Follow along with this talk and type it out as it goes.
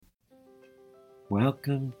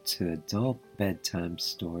Welcome to Adult Bedtime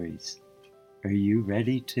Stories. Are you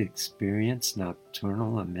ready to experience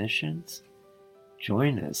nocturnal emissions?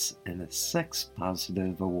 Join us in a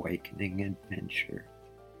sex-positive awakening adventure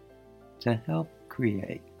to help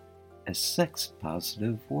create a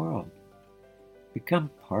sex-positive world.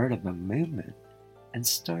 Become part of a movement and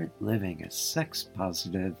start living a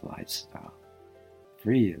sex-positive lifestyle,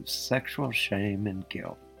 free of sexual shame and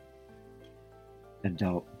guilt.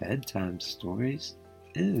 Adult Bedtime Stories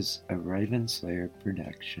is a Ravenslayer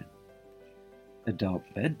production. Adult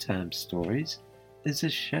Bedtime Stories is a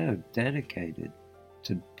show dedicated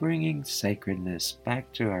to bringing sacredness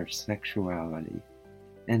back to our sexuality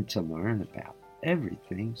and to learn about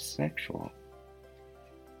everything sexual.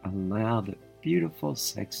 Allow the beautiful,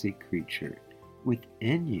 sexy creature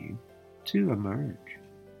within you to emerge.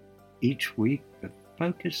 Each week, the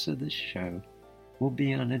focus of the show will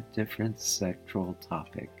be on a different sexual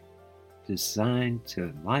topic designed to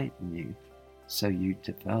enlighten you so you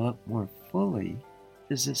develop more fully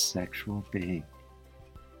as a sexual being.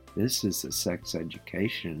 This is a sex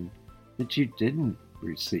education that you didn't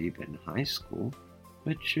receive in high school,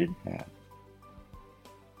 but should have.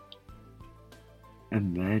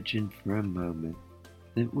 Imagine for a moment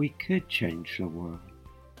that we could change the world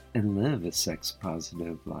and live a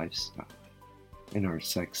sex-positive lifestyle. In our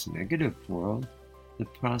sex-negative world, the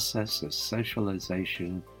process of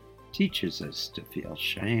socialization teaches us to feel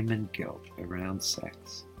shame and guilt around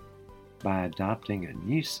sex. By adopting a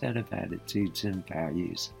new set of attitudes and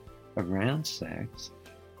values around sex,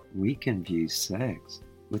 we can view sex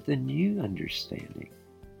with a new understanding,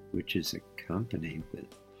 which is accompanied with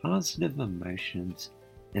positive emotions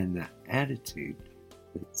and the attitude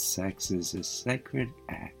that sex is a sacred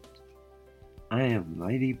act. I am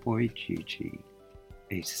Ladyboy Gigi,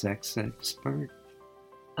 a sex expert,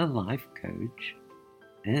 a life coach,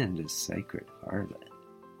 and a sacred harlot.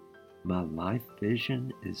 My life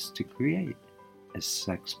vision is to create a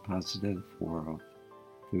sex-positive world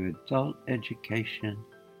through adult education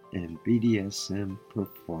and BDSM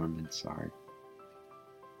performance art.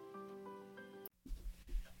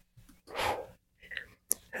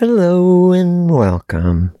 Hello and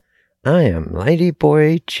welcome. I am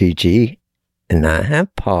Ladyboy Gigi, and I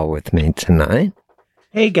have Paul with me tonight.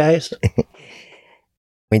 Hey guys.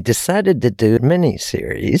 We decided to do a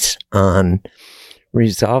mini-series on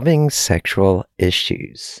resolving sexual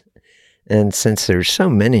issues. And since there's so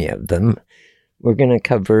many of them, we're going to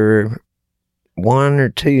cover one or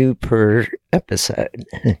two per episode.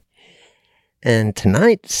 And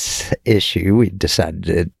tonight's issue we decided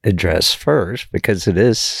to address first because it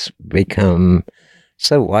has become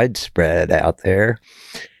so widespread out there,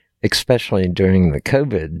 especially during the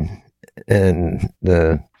COVID and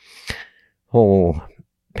the whole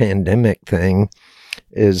pandemic thing,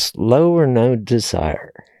 is low or no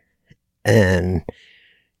desire. And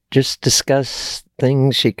just discuss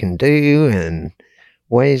things you can do and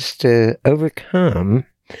ways to overcome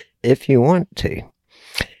if you want to.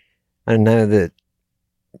 I know that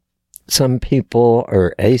some people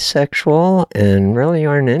are asexual and really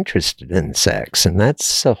aren't interested in sex, and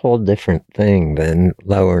that's a whole different thing than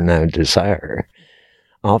low or no desire.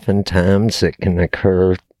 Oftentimes it can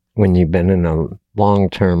occur when you've been in a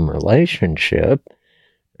long-term relationship,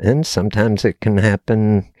 and sometimes it can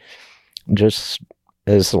happen just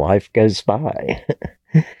as life goes by.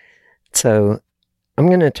 So I'm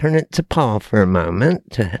going to turn it to Paul for a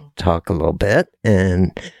moment to talk a little bit,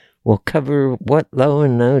 and we'll cover what low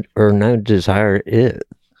and no desire is.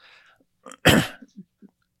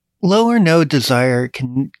 Low or no desire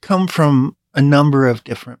can come from a number of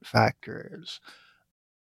different factors.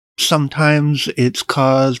 Sometimes it's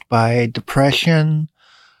caused by depression.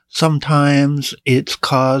 Sometimes it's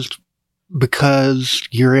caused because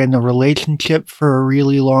you're in a relationship for a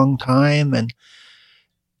really long time, and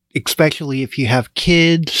especially if you have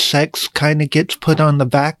kids, sex kind of gets put on the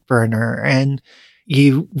back burner, and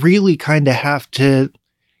you really kind of have to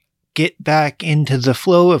get back into the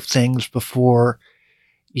flow of things before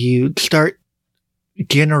you start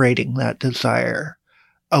generating that desire.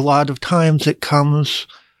 A lot of times it comes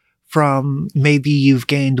from maybe you've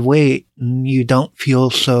gained weight and you don't feel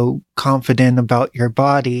so confident about your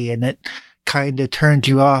body, and it kind of turns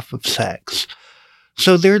you off of sex.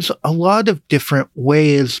 So there's a lot of different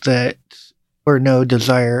ways that or no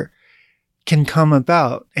desire can come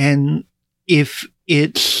about. And if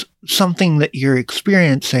it's something that you're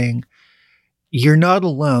experiencing, you're not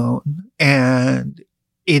alone, and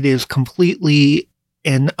it is completely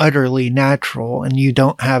and utterly natural, and you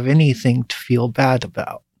don't have anything to feel bad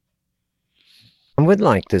about. I would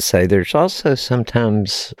like to say there's also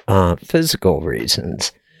sometimes physical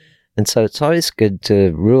reasons. And so it's always good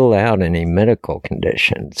to rule out any medical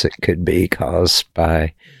conditions. It could be caused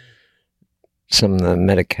by some of the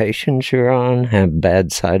medications you're on have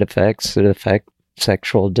bad side effects that affect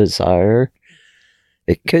sexual desire.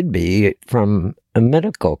 It could be from a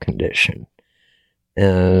medical condition.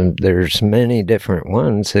 And there's many different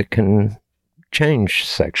ones that can change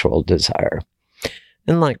sexual desire.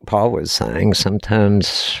 And like Paul was saying,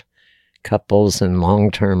 sometimes couples in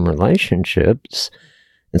long-term relationships,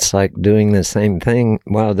 it's like doing the same thing.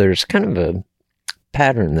 Well, there's kind of a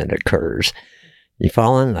pattern that occurs. You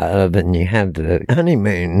fall in love and you have the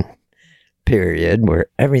honeymoon period where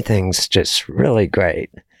everything's just really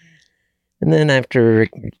great. And then after a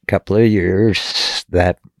couple of years,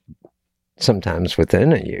 that sometimes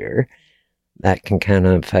within a year, that can kind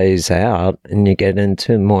of phase out and you get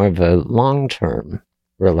into more of a long-term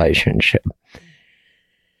relationship.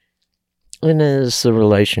 And as the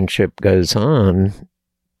relationship goes on,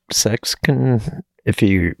 sex can,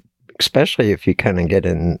 especially if you kind of get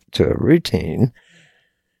into a routine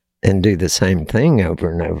and do the same thing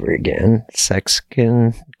over and over again, sex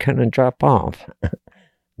can kind of drop off,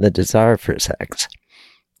 the desire for sex.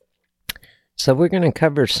 So we're going to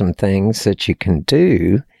cover some things that you can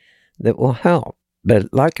do that will help.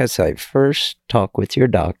 But like I say, first talk with your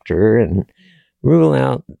doctor and rule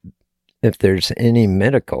out if there's any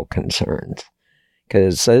medical concerns,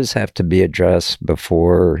 because those have to be addressed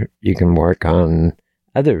before you can work on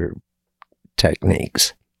other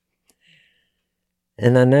techniques.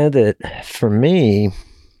 And I know that for me,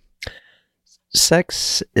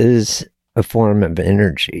 sex is a form of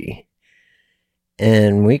energy,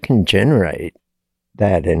 and we can generate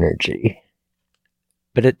that energy,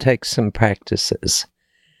 but it takes some practices.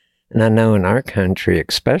 And I know in our country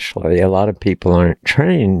especially, a lot of people aren't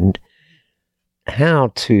trained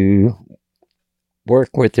how to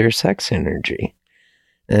work with their sex energy.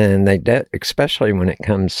 And they especially when it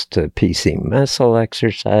comes to PC muscle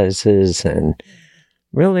exercises and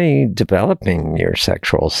really developing your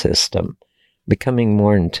sexual system, becoming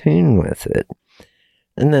more in tune with it.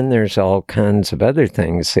 And then there's all kinds of other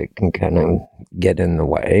things that can kind of get in the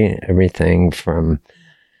way. Everything from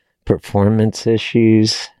performance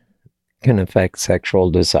issues can affect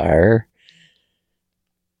sexual desire.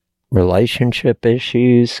 Relationship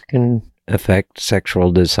issues can affect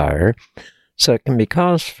sexual desire. So it can be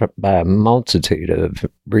caused by a multitude of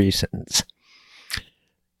reasons.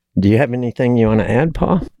 Do you have anything you want to add,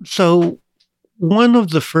 Paul? So one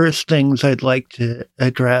of the first things I'd like to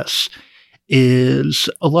address is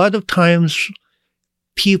a lot of times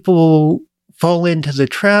people fall into the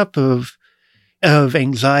trap of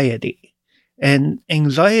anxiety. And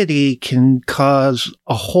anxiety can cause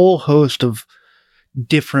a whole host of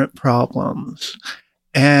different problems.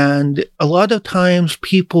 And a lot of times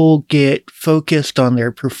people get focused on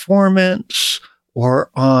their performance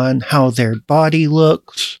or on how their body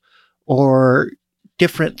looks or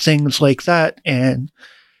different things like that. And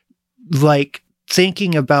like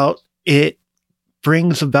thinking about it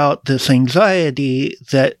brings about this anxiety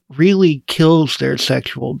that really kills their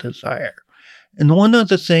sexual desire. And one of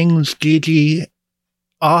the things Gigi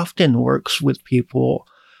often works with people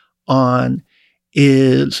on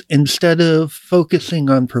is, instead of focusing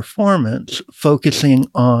on performance, focusing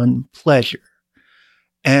on pleasure.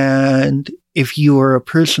 And if you are a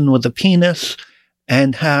person with a penis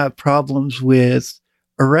and have problems with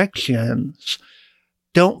erections,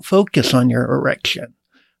 don't focus on your erection.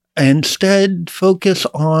 Instead, focus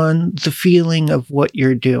on the feeling of what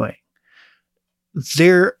you're doing.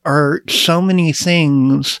 There are so many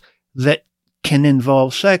things that can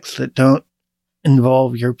involve sex that don't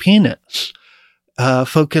involve your penis.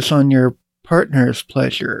 Focus on your partner's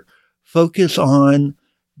pleasure. Focus on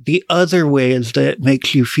the other ways that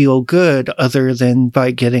makes you feel good other than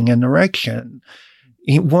by getting an erection.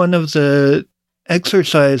 One of the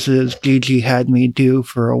exercises Gigi had me do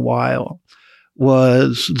for a while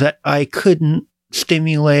was that I couldn't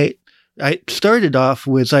stimulate. I started off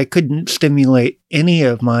with I couldn't stimulate any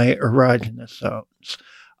of my erogenous zones.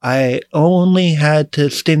 I only had to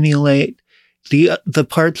stimulate the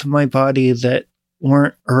parts of my body that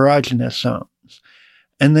weren't erogenous zones.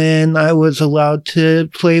 And then I was allowed to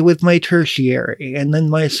play with my tertiary and then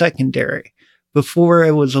my secondary before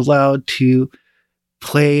I was allowed to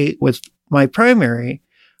play with my primary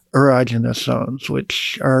erogenous zones,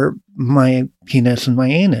 which are my penis and my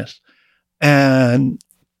anus. And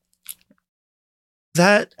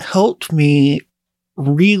that helped me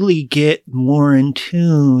really get more in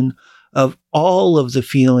tune of all of the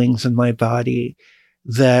feelings in my body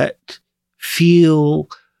that feel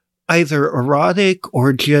either erotic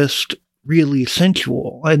or just really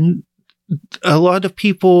sensual. And a lot of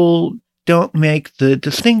people don't make the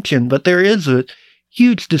distinction, but there is a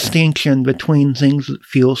huge distinction between things that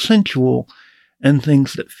feel sensual and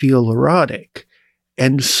things that feel erotic.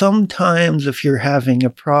 And sometimes if you're having a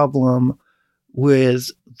problem with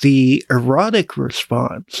the erotic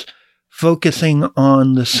response, focusing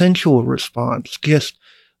on the sensual response, just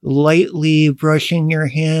lightly brushing your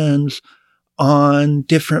hands on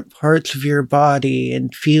different parts of your body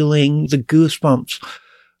and feeling the goosebumps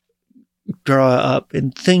draw up,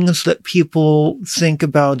 and things that people think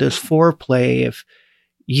about as foreplay. If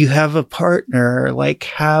you have a partner, like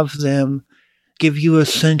have them give you a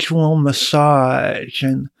sensual massage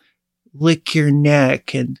and lick your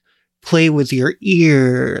neck and play with your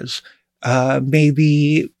ears.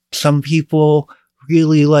 Maybe some people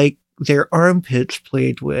really like their armpits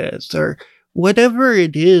played with, or whatever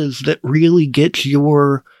it is that really gets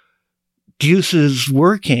your juices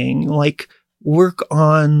working. Like, work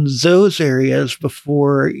on those areas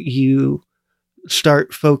before you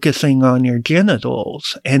start focusing on your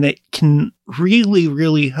genitals. And it can really,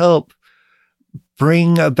 really help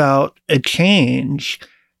bring about a change.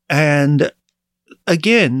 And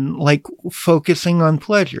again, like focusing on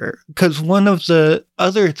pleasure. Because one of the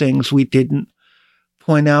other things we didn't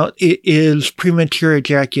point out is premature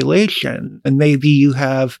ejaculation. And maybe you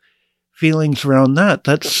have feelings around that.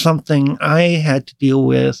 That's something I had to deal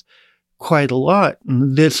with quite a lot.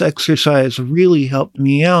 And this exercise really helped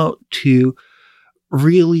me out to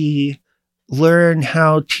really learn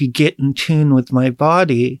how to get in tune with my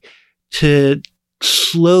body, to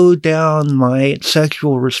slow down my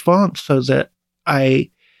sexual response so that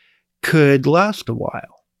I could last a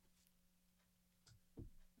while.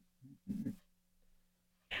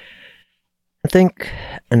 I think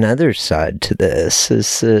another side to this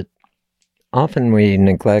is that often we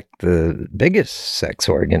neglect the biggest sex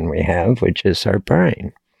organ we have, which is our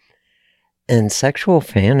brain. And sexual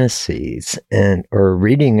fantasies or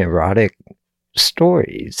reading erotic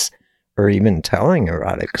stories or even telling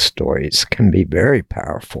erotic stories can be very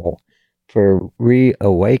powerful for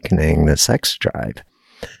reawakening the sex drive.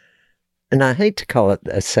 And I hate to call it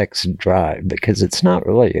a sex drive because it's not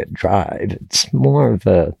really a drive. It's more of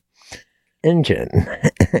a engine.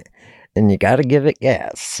 And you got to give it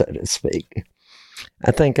gas, so to speak.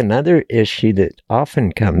 I think another issue that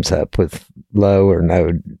often comes up with low or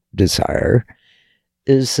no desire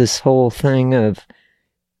is this whole thing of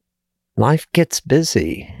life gets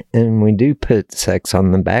busy and we do put sex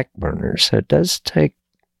on the back burner. So it does take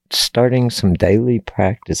starting some daily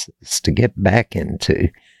practices to get back into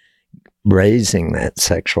raising that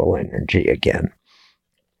sexual energy again.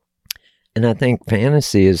 And I think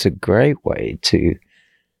fantasy is a great way to,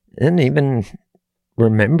 and even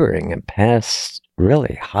remembering a past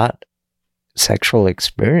really hot sexual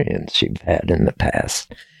experience you've had in the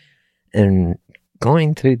past and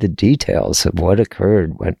going through the details of what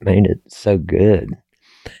occurred, what made it so good,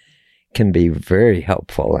 can be very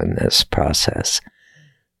helpful in this process.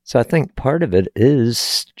 So I think part of it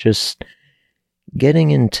is just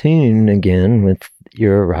getting in tune again with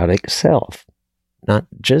your erotic self, not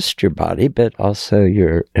just your body, but also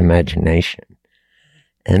your imagination,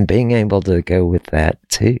 and being able to go with that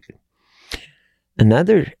too.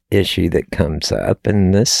 Another issue that comes up,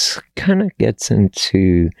 and this kind of gets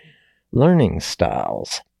into learning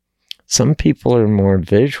styles. Some people are more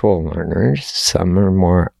visual learners, some are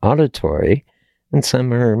more auditory, and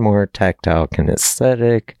some are more tactile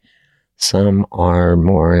kinesthetic. Some are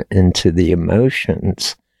more into the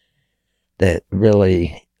emotions that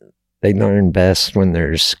really they learn best when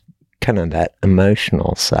there's kind of that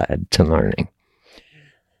emotional side to learning.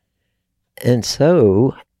 And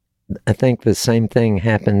so I think the same thing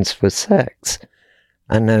happens with sex.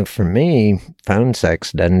 I know for me, phone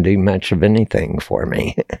sex doesn't do much of anything for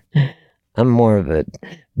me. I'm more of a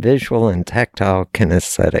visual and tactile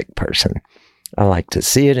kinesthetic person. I like to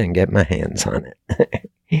see it and get my hands on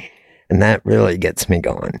it. And that really gets me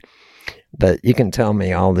going. But you can tell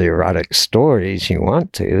me all the erotic stories you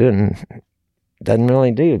want to, and it doesn't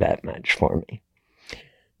really do that much for me.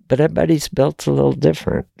 But everybody's built a little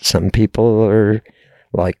different. Some people are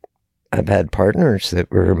like, I've had partners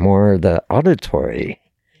that were more the auditory.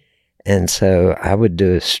 And so I would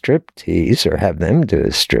do a striptease or have them do a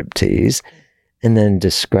striptease and then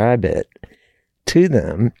describe it to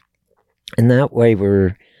them. And that way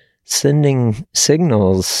we're sending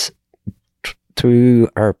signals through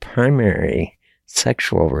our primary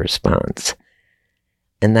sexual response.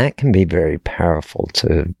 And that can be very powerful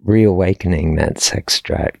to reawakening that sex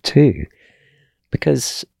drive too.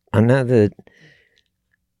 Because I know that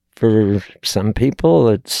for some people,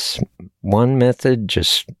 it's one method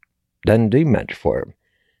just doesn't do much for them.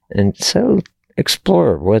 And so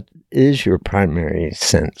explore, what is your primary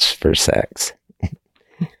sense for sex?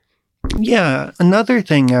 Yeah, another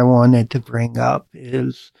thing I wanted to bring up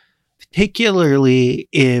is particularly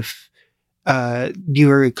if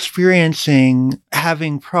you're experiencing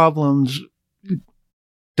having problems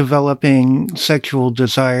developing sexual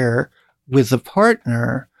desire with a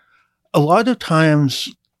partner, a lot of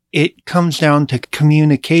times it comes down to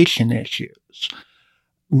communication issues.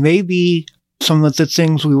 Maybe some of the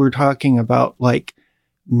things we were talking about, like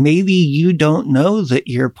maybe you don't know that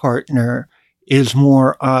your partner is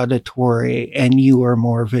more auditory and you are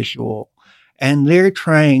more visual, and they're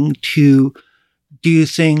trying to do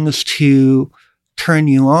things to turn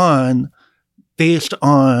you on based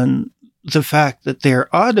on the fact that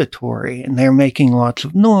they're auditory and they're making lots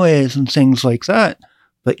of noise and things like that,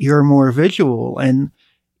 but you're more visual and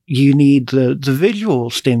you need the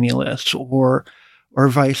visual stimulus, or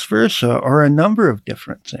vice versa, or a number of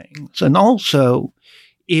different things. And also,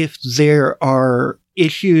 if there are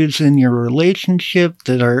issues in your relationship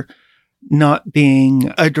that are not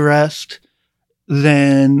being addressed,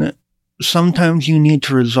 then sometimes you need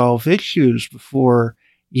to resolve issues before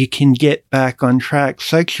you can get back on track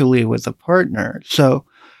sexually with a partner. So,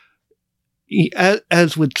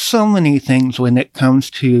 as with so many things when it comes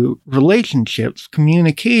to relationships,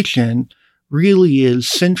 communication really is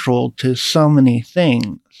central to so many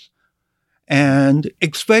things. And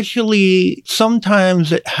especially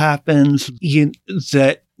sometimes it happens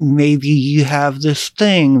that maybe you have this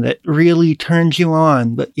thing that really turns you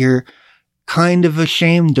on, but you're kind of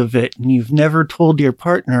ashamed of it and you've never told your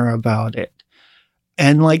partner about it.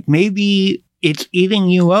 And like maybe it's eating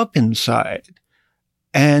you up inside.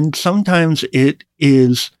 And sometimes it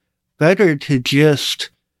is better to just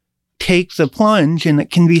take the plunge, and it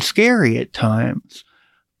can be scary at times.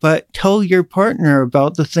 But tell your partner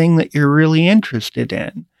about the thing that you're really interested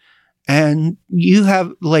in. And you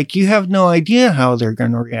have no idea how they're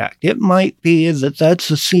going to react. It might be that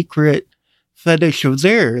that's a secret fetish of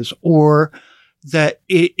theirs, or that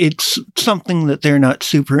it's something that they're not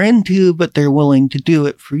super into, but they're willing to do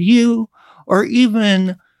it for you. Or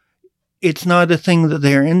even it's not a thing that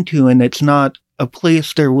they're into and it's not a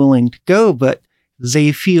place they're willing to go, but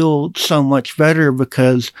they feel so much better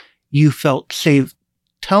because you felt safe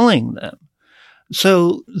telling them.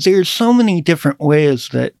 So there's so many different ways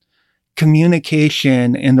that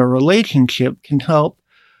communication in a relationship can help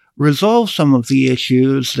resolve some of the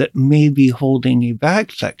issues that may be holding you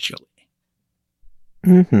back sexually.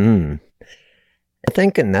 Mm-hmm. I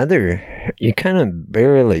think you kind of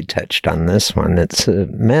barely touched on this one. It's a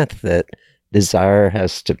myth that desire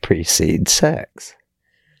has to precede sex.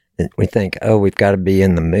 We think, we've got to be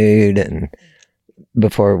in the mood and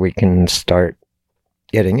before we can start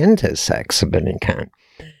getting into sex of any kind.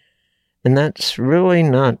 And that's really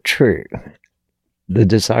not true. The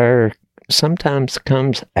desire sometimes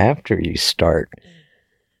comes after you start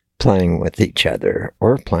playing with each other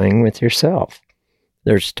or playing with yourself.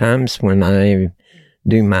 There's times when I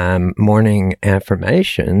do my morning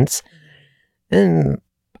affirmations, and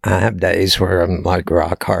I have days where I'm like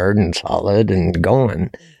rock hard and solid and going.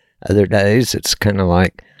 Other days it's kind of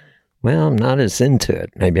like, well, I'm not as into it.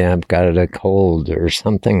 Maybe I've got a cold or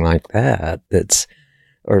something like that,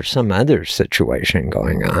 or some other situation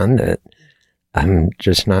going on that I'm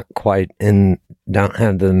just not quite don't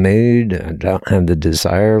have the mood, I don't have the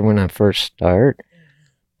desire when I first start.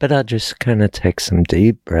 But I'll just kind of take some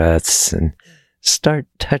deep breaths and start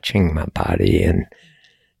touching my body and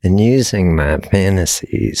using my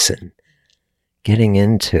fantasies and getting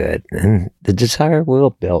into it. And the desire will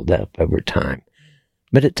build up over time,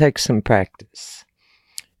 but it takes some practice.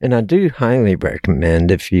 And I do highly recommend,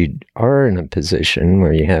 if you are in a position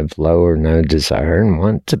where you have low or no desire and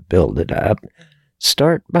want to build it up,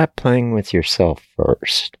 start by playing with yourself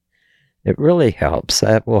first. It really helps.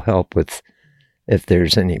 That will help with if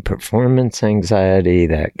there's any performance anxiety,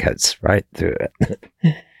 that cuts right through it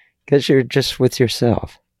because you're just with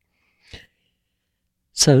yourself.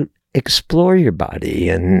 So explore your body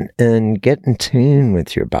and get in tune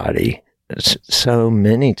with your body. So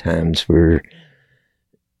many times we're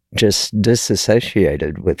just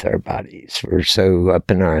disassociated with our bodies. We're so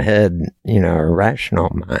up in our head, our rational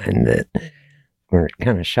mind, that we're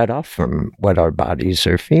kind of shut off from what our bodies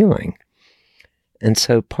are feeling. And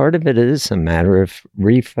so part of it is a matter of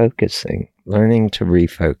refocusing, learning to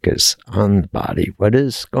refocus on the body. What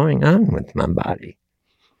is going on with my body?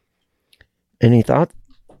 Any thoughts?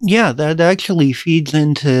 Yeah, that actually feeds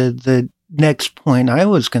into the next point I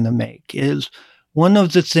was going to make, is one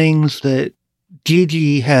of the things that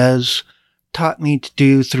Gigi has taught me to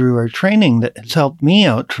do through our training that has helped me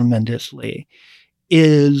out tremendously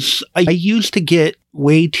is I used to get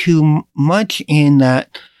way too much in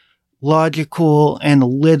that logical,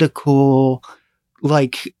 analytical,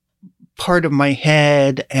 like, part of my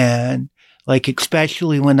head. And like,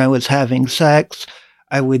 especially when I was having sex,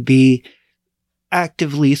 I would be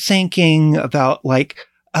actively thinking about like,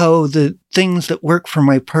 oh, the things that work for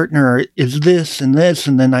my partner is this and this.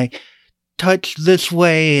 And then I touch this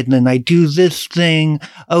way and then I do this thing.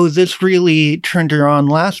 Oh, this really turned her on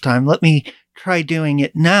last time. Let me try doing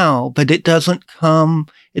it now. But it doesn't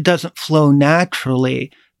flow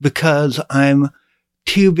naturally because I'm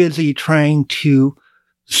too busy trying to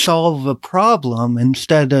solve a problem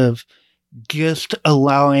instead of just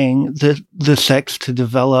allowing the sex to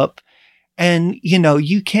develop. And, you know,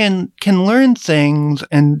 you can learn things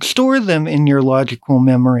and store them in your logical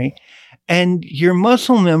memory, and your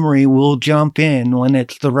muscle memory will jump in when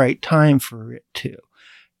it's the right time for it to.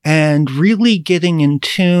 And really getting in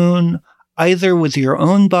tune either with your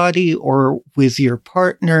own body or with your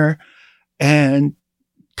partner and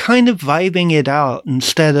kind of vibing it out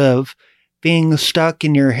instead of being stuck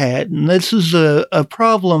in your head. And this is a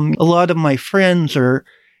problem. A lot of my friends are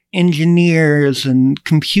engineers and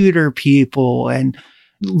computer people and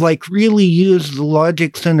like really use the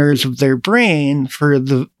logic centers of their brain for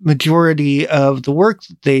the majority of the work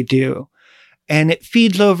that they do. And it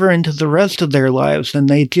feeds over into the rest of their lives, and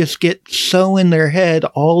they just get so in their head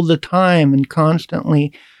all the time and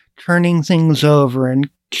constantly turning things over and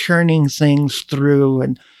churning things through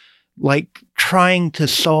and like trying to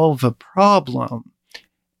solve a problem.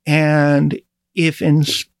 And if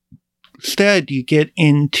instead you get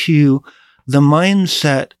into the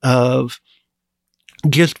mindset of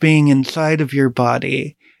just being inside of your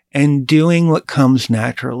body and doing what comes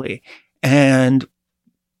naturally and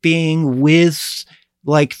being with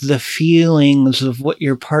like the feelings of what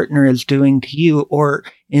your partner is doing to you, or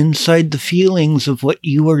inside the feelings of what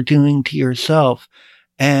you are doing to yourself,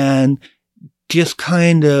 and just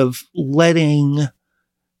kind of letting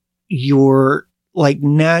your like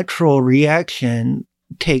natural reaction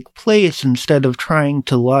take place instead of trying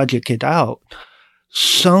to logic it out.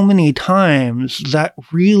 So many times that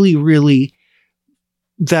really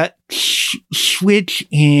that switch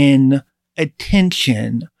in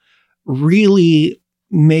attention really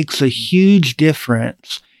makes a huge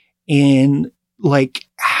difference in like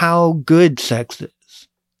how good sex is.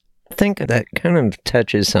 I think that kind of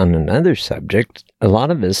touches on another subject. A lot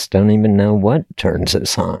of us don't even know what turns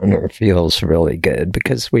us on or feels really good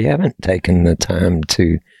because we haven't taken the time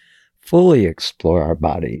to fully explore our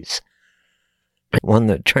bodies. One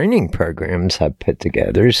of the training programs I've put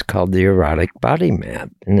together is called the Erotic Body Map,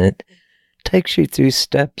 and it takes you through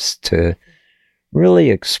steps to really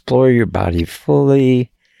explore your body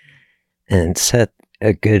fully and set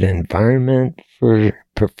a good environment for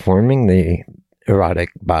performing the erotic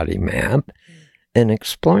body map and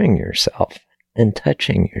exploring yourself and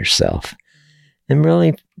touching yourself and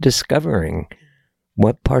really discovering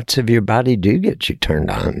what parts of your body do get you turned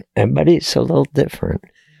on. Everybody's a little different.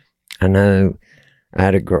 I know I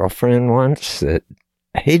had a girlfriend once that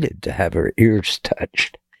hated to have her ears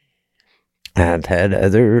touched. I've had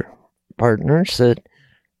other partners that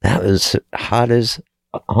was hot as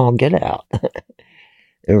all get out.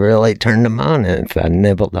 It really turned them on if I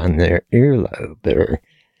nibbled on their earlobe or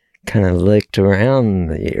kind of licked around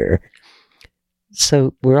the ear.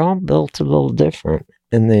 So we're all built a little different.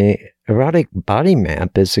 And the erotic body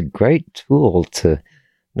map is a great tool to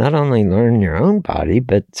not only learn your own body,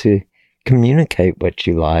 but to communicate what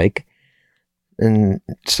you like in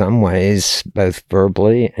some ways, both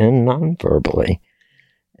verbally and non-verbally,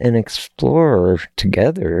 and explore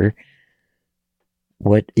together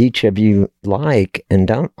what each of you like and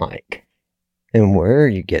don't like and where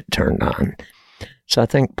you get turned on. So I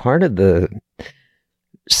think part of the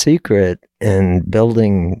secret in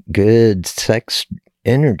building good sex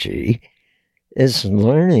energy is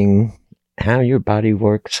learning how your body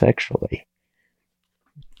works sexually.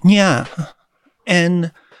 Yeah.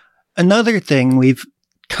 And another thing, we've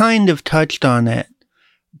kind of touched on it,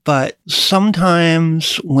 but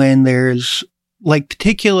sometimes when there's, like,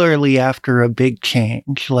 particularly after a big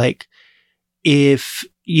change, like if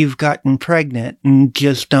you've gotten pregnant and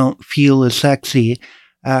just don't feel as sexy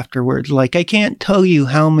afterwards, like I can't tell you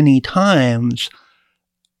how many times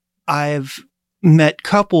I've met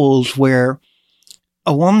couples where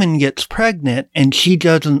a woman gets pregnant and she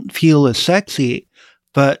doesn't feel as sexy,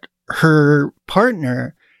 but her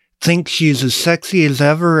partner thinks she's as sexy as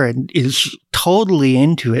ever and is totally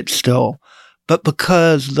into it still. But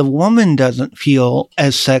because the woman doesn't feel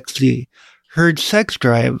as sexy, her sex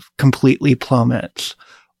drive completely plummets.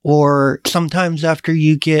 Or sometimes after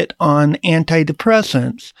you get on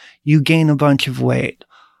antidepressants, you gain a bunch of weight.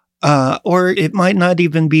 Or it might not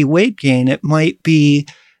even be weight gain. It might be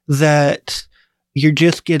that you're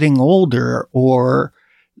just getting older, or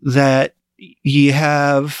that you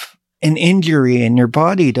have an injury and your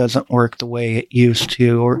body doesn't work the way it used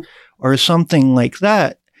to, or something like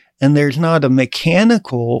that. And there's not a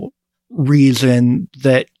mechanical reason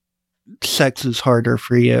that sex is harder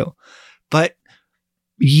for you, but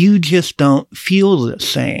you just don't feel the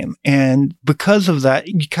same. And because of that,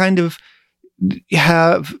 you kind of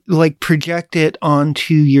have project it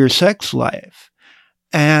onto your sex life.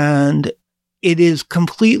 And it is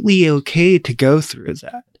completely okay to go through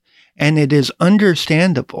that. And it is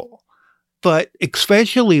understandable. But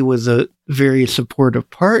especially with a very supportive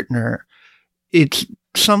partner, it's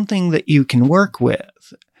something that you can work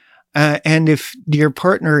with. And if your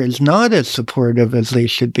partner is not as supportive as they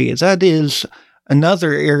should be, that is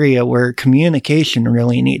another area where communication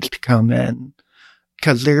really needs to come in,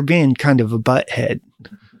 because they're being kind of a butthead.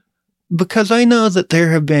 Because I know that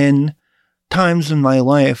there have been times in my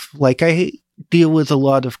life, I deal with a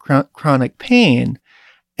lot of chronic pain.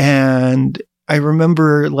 And I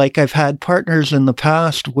remember, I've had partners in the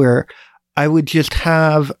past where I would just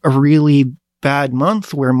have a really bad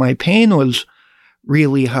month where my pain was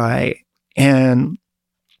really high. And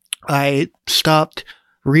I stopped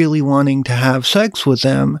really wanting to have sex with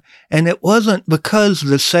them. And it wasn't because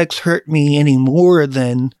the sex hurt me any more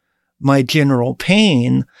than my general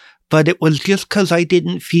pain, but it was just because I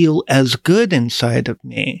didn't feel as good inside of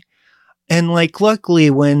me. And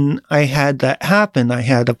luckily when I had that happen, I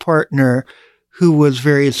had a partner who was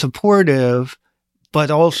very supportive, but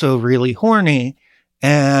also really horny,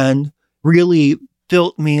 and really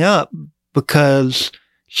built me up because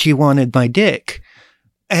she wanted my dick.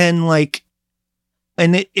 And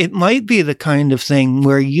it might be the kind of thing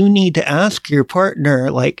where you need to ask your partner,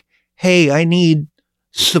 hey, I need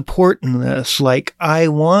support in this. I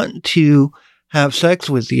want to have sex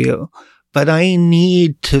with you, but I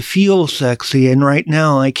need to feel sexy. And right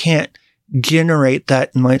now I can't generate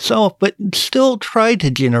that in myself, but still try to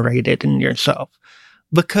generate it in yourself,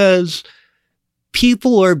 because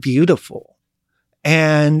people are beautiful.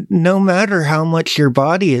 And no matter how much your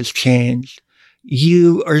body has changed,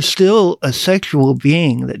 you are still a sexual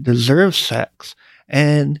being that deserves sex.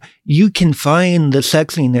 And you can find the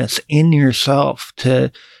sexiness in yourself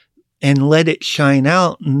and let it shine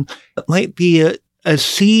out. And it might be a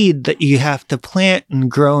seed that you have to plant and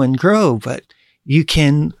grow, but you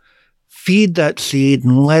can feed that seed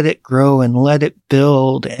and let it grow and let it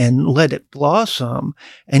build and let it blossom.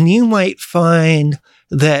 And you might find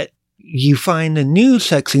that you find a new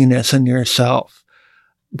sexiness in yourself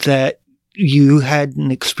that you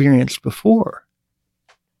hadn't experienced before.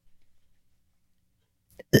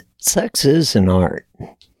 Sex is an art,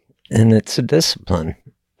 and it's a discipline.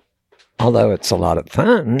 Although it's a lot of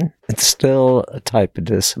fun, it's still a type of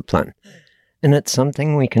discipline. And it's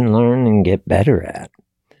something we can learn and get better at.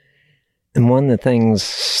 And one of the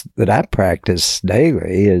things that I practice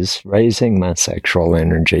daily is raising my sexual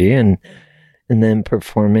energy and then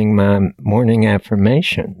performing my morning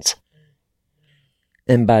affirmations.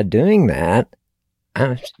 And by doing that,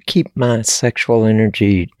 I keep my sexual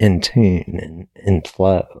energy in tune and in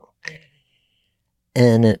flow.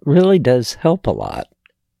 And it really does help a lot.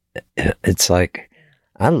 It's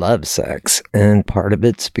I love sex, and part of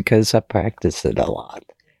it's because I practice it a lot.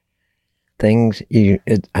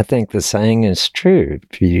 I think the saying is true.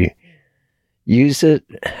 If you use it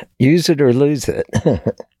or lose it.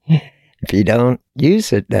 If you don't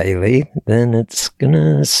use it daily, then it's going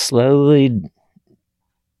to slowly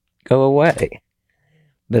go away.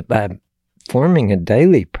 But by forming a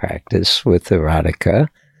daily practice with erotica,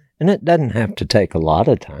 and it doesn't have to take a lot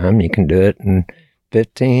of time, you can do it in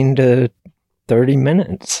 15 to 30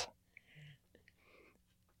 minutes.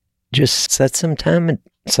 Just set some time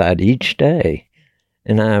aside each day.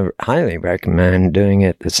 And I highly recommend doing it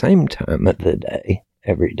at the same time of the day,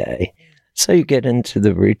 every day, so you get into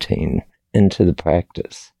the routine, into the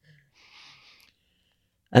practice.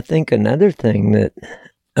 I think another thing that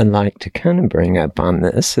I'd like to kind of bring up on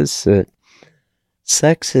this is that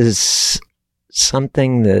sex is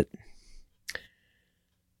something that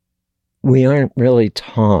we aren't really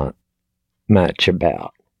taught much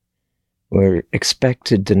about. We're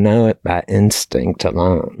expected to know it by instinct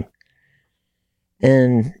alone.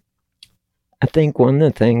 And I think one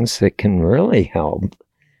of the things that can really help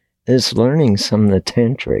is learning some of the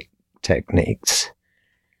tantric techniques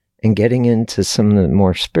and getting into some of the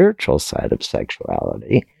more spiritual side of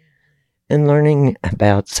sexuality and learning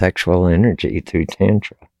about sexual energy through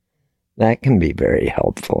Tantra. That can be very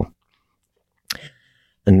helpful.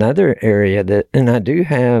 Another area and I do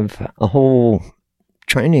have a whole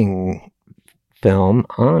training film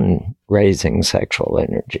on raising sexual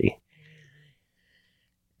energy.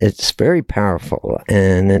 It's very powerful,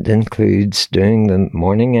 and it includes doing the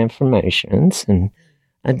morning affirmations and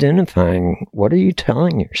identifying, what are you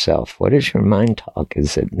telling yourself? What is your mind talk?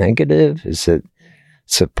 Is it negative? Is it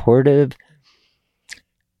supportive?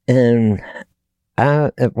 And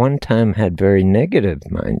I, at one time, had very negative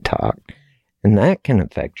mind talk, and that can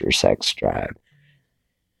affect your sex drive.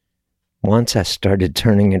 Once I started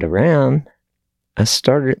turning it around,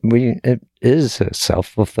 it is a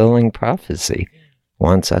self-fulfilling prophecy.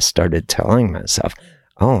 Once I started telling myself,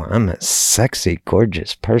 oh, I'm a sexy,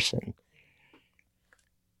 gorgeous person.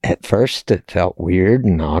 At first, it felt weird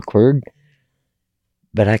and awkward,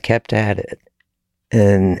 but I kept at it.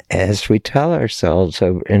 And as we tell ourselves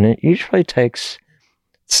over, and it usually takes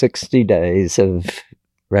 60 days of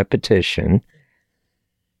repetition,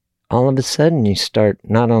 all of a sudden you start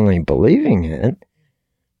not only believing it,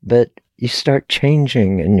 but you start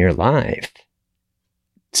changing in your life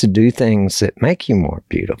to do things that make you more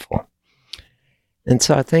beautiful. And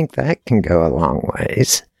so I think that can go a long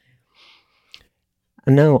ways.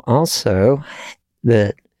 I know also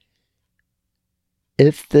that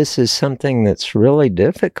if this is something that's really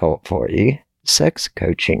difficult for you, sex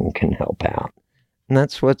coaching can help out. And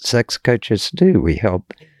that's what sex coaches do. We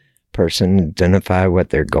help a person identify what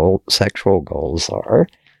their sexual goals are,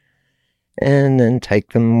 and then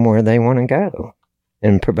take them where they want to go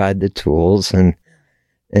and provide the tools and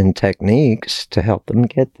techniques to help them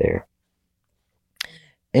get there.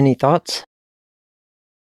 Any thoughts?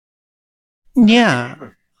 Yeah.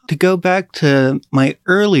 To go back to my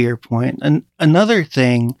earlier point, and another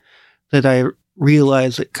thing that I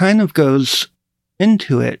realize that kind of goes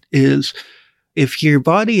into it is, if your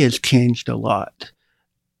body has changed a lot,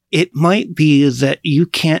 it might be that you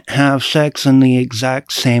can't have sex in the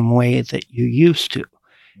exact same way that you used to.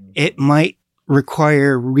 It might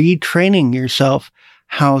require retraining yourself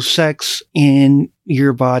how sex in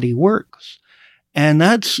your body works. And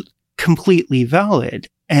that's completely valid.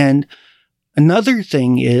 And another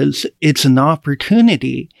thing is, it's an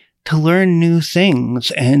opportunity to learn new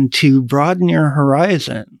things and to broaden your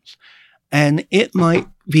horizons. And it might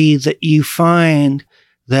be that you find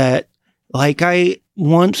that, like, I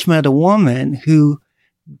once met a woman who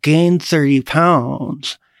gained 30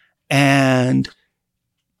 pounds, and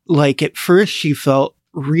like at first she felt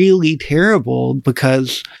really terrible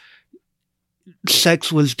because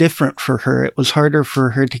sex was different for her. It was harder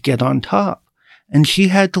for her to get on top, and she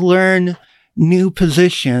had to learn new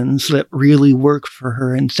positions that really worked for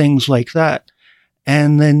her and things like that.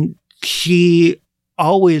 And then she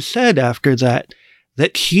always said after that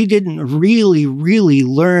she didn't really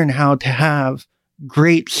learn how to have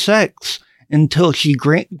great sex until she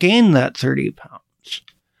gained that 30 pounds.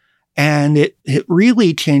 And it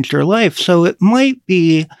really changed her life. So it might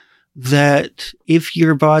be that if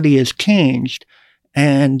your body has changed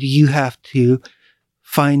and you have to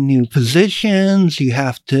find new positions, you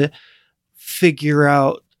have to figure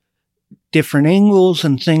out different angles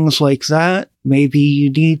and things like that, maybe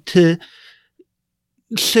you need to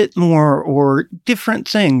sit more or different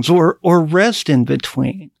things or rest in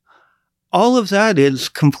between. All of that is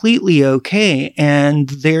completely okay. And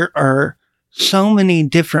there are so many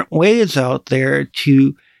different ways out there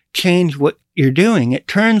to change what you're doing. It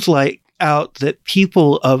turns out that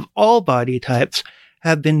people of all body types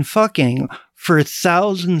have been fucking for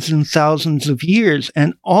thousands and thousands of years,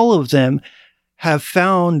 and all of them have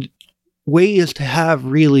found ways to have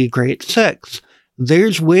really great sex.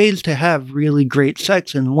 There's ways to have really great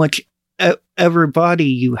sex in whichever body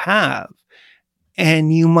you have.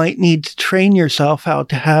 And you might need to train yourself how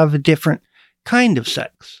to have a different kind of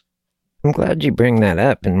sex. I'm glad you bring that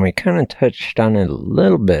up. And we kind of touched on it a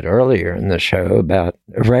little bit earlier in the show about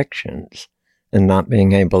erections and not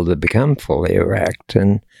being able to become fully erect.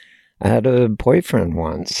 And I had a boyfriend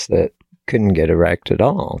once that couldn't get erect at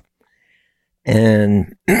all.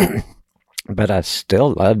 And but I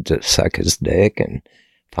still loved to suck his dick and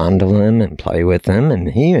fondle him and play with him,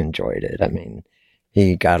 and he enjoyed it. I mean,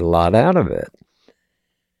 he got a lot out of it.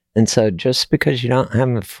 And so just because you don't have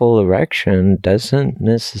a full erection doesn't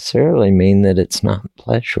necessarily mean that it's not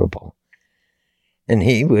pleasurable. And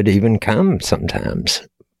he would even come sometimes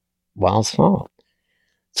while small.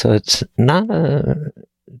 So it's not a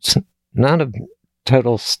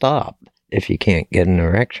total stop if you can't get an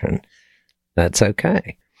erection. That's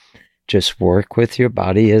okay. Just work with your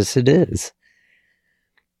body as it is.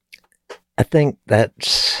 I think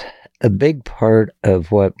that's a big part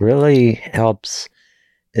of what really helps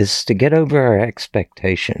is to get over our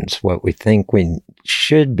expectations, what we think we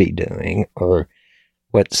should be doing or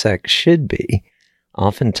what sex should be.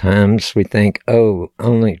 Oftentimes we think, oh,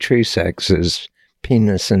 only true sex is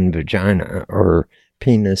penis and vagina or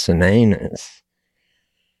penis and anus.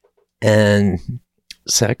 And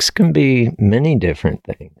sex can be many different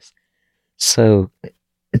things. So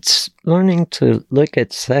it's learning to look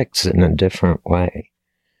at sex in a different way,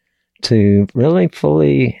 to really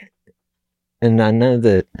fully, and I know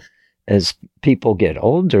that as people get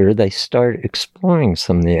older, they start exploring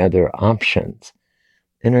some of the other options.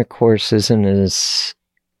 Intercourse isn't as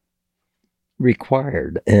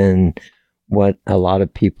required, and what a lot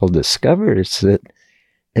of people discover is that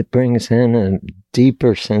it brings in a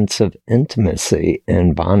deeper sense of intimacy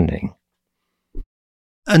and bonding.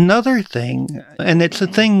 Another thing, and it's a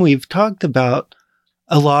thing we've talked about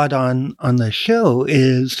a lot on the show,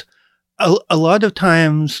 is a lot of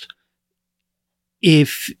times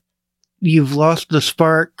if you've lost the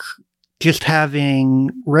spark just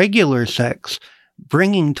having regular sex,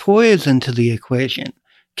 bringing toys into the equation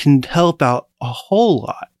can help out a whole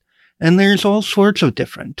lot. And there's all sorts of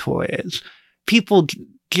different toys. People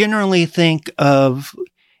generally think of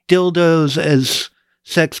dildos as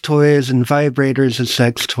sex toys and vibrators as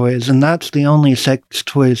sex toys, and that's the only sex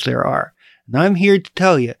toys there are. And I'm here to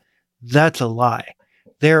tell you, that's a lie.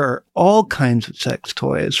 There are all kinds of sex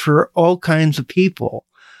toys for all kinds of people.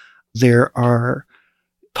 There are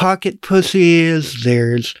pocket pussies,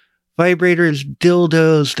 there's vibrators,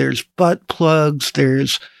 dildos, there's butt plugs,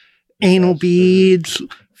 there's anal beads,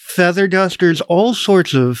 feather dusters, all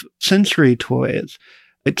sorts of sensory toys.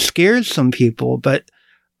 It scares some people, but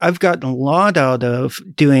I've gotten a lot out of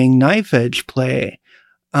doing knife edge play.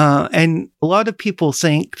 And a lot of people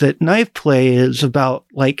think that knife play is about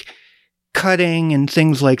like cutting and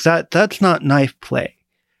things like that. That's not knife play.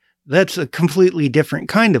 That's a completely different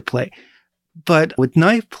kind of play. But with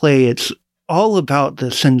knife play, it's all about the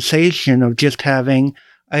sensation of just having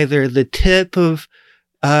either the tip of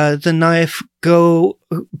the knife go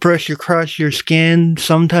brush across your skin,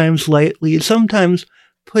 sometimes lightly, sometimes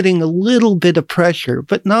putting a little bit of pressure,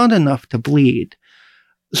 but not enough to bleed.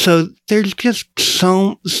 So there's just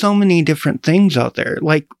so many different things out there.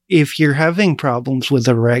 Like if you're having problems with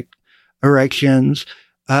erections,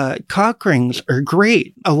 cock rings are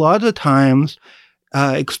great. A lot of times,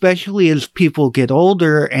 especially as people get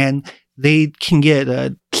older and they can get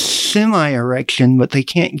a semi-erection, but they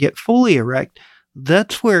can't get fully erect,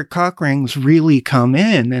 that's where cock rings really come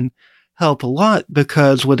in and help a lot,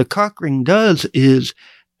 because what a cock ring does is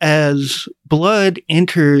as blood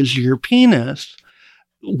enters your penis,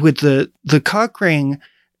 with the cock ring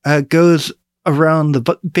goes around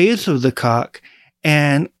the base of the cock,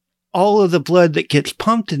 and all of the blood that gets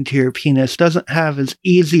pumped into your penis doesn't have as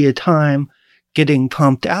easy a time getting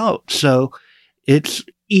pumped out. So it's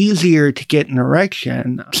easier to get an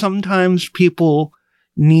erection. Sometimes people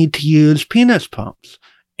need to use penis pumps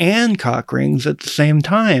and cock rings at the same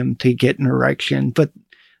time to get an erection, but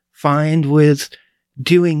find with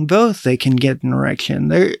doing both, they can get an erection.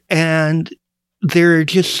 There are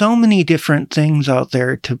just so many different things out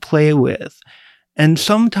there to play with. And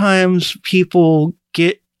sometimes people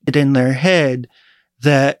get it in their head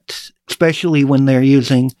that, especially when they're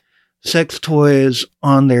using sex toys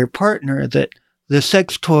on their partner, that the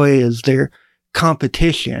sex toy is their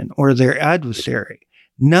competition or their adversary.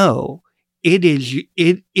 No, it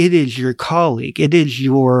is your colleague. It is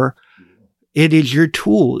your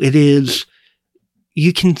tool.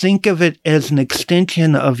 You can think of it as an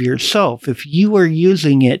extension of yourself. If you are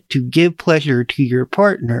using it to give pleasure to your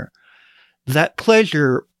partner, that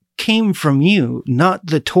pleasure came from you, not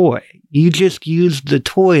the toy. You just used the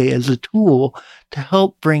toy as a tool to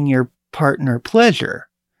help bring your partner pleasure.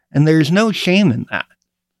 And there's no shame in that.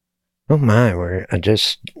 Oh my, I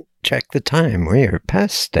just checked the time. We are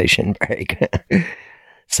past station break.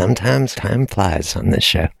 Sometimes time flies on this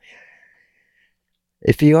show.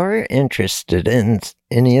 If you are interested in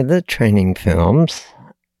any of the training films,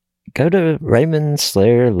 go to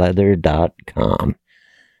RavenSlayerLeather.com.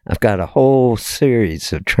 I've got a whole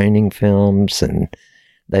series of training films, and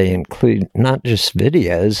they include not just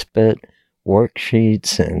videos, but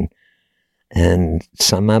worksheets, and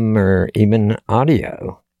some of them are even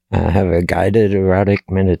audio. I have a guided erotic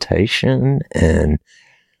meditation and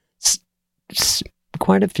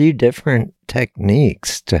quite a few different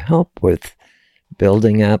techniques to help with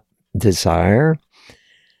building up desire.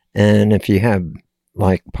 And if you have,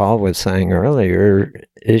 like Paul was saying earlier,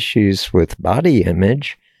 issues with body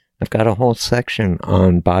image, I've got a whole section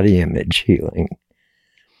on body image healing.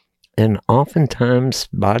 And oftentimes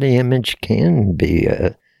body image can be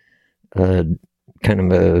a kind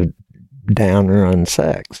of a downer on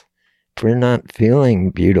sex. If we're not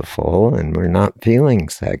feeling beautiful and we're not feeling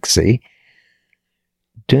sexy,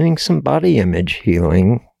 doing some body image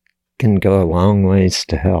healing can go a long ways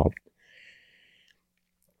to help.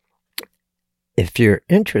 If you're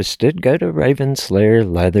interested, go to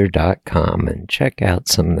ravenslayerleather.com and check out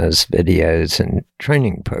some of those videos and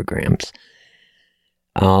training programs.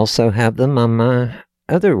 I also have them on my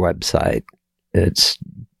other website. It's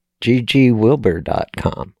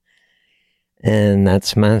ggwilber.com. And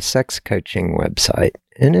that's my sex coaching website.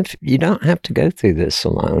 And if you don't have to go through this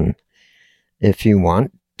alone, if you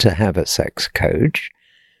want to have a sex coach,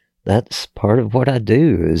 that's part of what I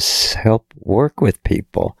do, is help work with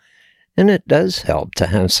people. And it does help to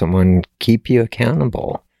have someone keep you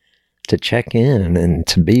accountable, to check in and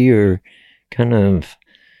to be your kind of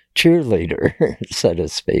cheerleader, so to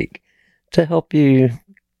speak, to help you,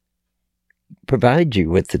 provide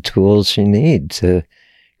you with the tools you need to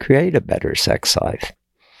create a better sex life.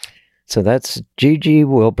 So that's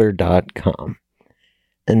ggwilber.com.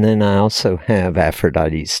 And then I also have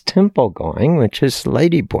Aphrodite's Temple going, which is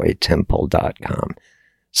ladyboytemple.com.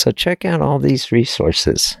 So check out all these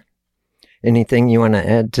resources. Anything you want to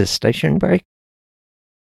add to Station Break?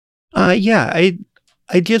 Yeah,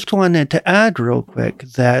 I just wanted to add real quick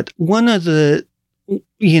that one of the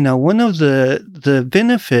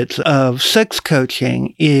benefits of sex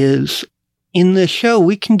coaching is, in the show,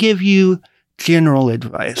 we can give you general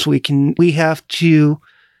advice. We have to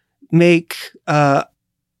make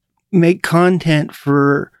content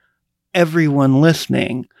for everyone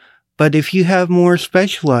listening. But if you have more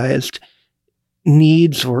specialized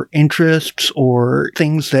needs or interests or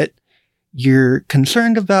things that you're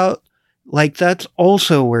concerned about, like, that's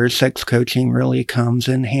also where sex coaching really comes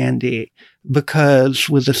in handy. Because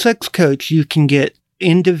with a sex coach, you can get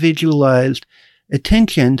individualized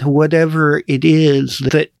attention to whatever it is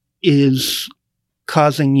that is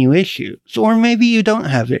causing you issues. Or maybe you don't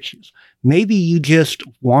have issues. Maybe you just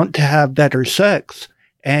want to have better sex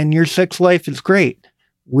and your sex life is great.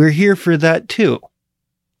 We're here for that too.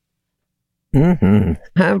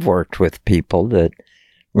 I've worked with people that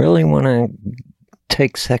really want to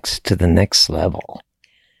take sex to the next level.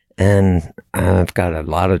 And I've got a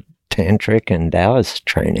lot of tantric and Taoist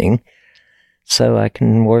training, so I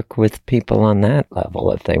can work with people on that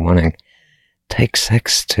level if they want to take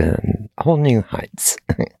sex to whole new heights.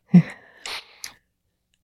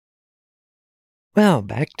 Well,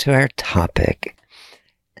 back to our topic.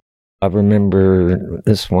 I remember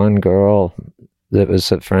this one girl that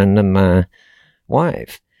was a friend of my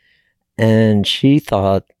wife, and she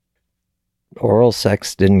thought oral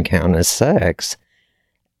sex didn't count as sex,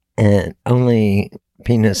 and only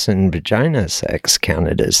penis and vagina sex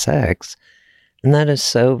counted as sex, and that is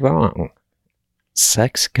so wrong.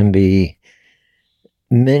 Sex can be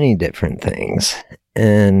many different things,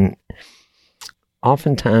 and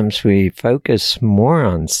oftentimes we focus more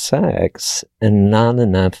on sex and not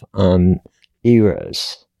enough on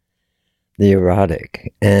eros, the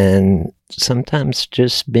erotic. And sometimes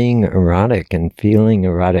just being erotic and feeling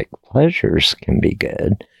erotic pleasures can be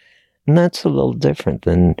good. And that's a little different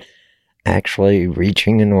than actually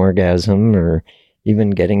reaching an orgasm or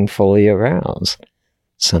even getting fully aroused.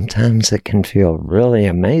 Sometimes it can feel really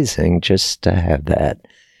amazing just to have that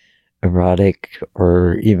erotic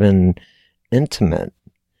or even intimate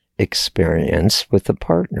experience with a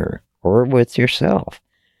partner or with yourself,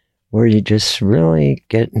 where you just really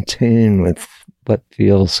get in tune with what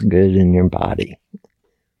feels good in your body.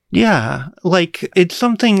 Yeah, like, it's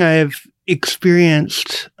something I've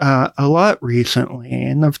experienced a lot recently,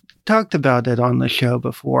 and I've talked about it on the show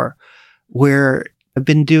before, where I've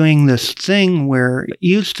been doing this thing where it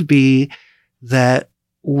used to be that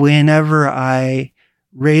whenever I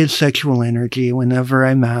raised sexual energy, whenever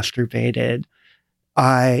I masturbated,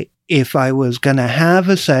 if I was going to have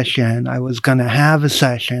a session, I was going to have a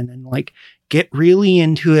session and, like, get really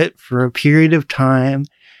into it for a period of time.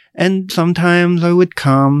 And sometimes I would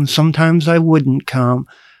come, sometimes I wouldn't come,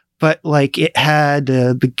 but, like, it had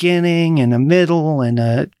a beginning and a middle and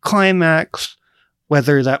a climax,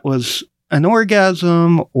 whether that was an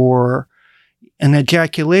orgasm or an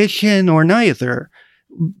ejaculation or neither.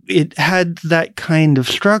 It had that kind of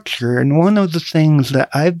structure. And one of the things that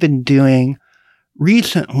I've been doing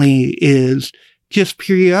recently is just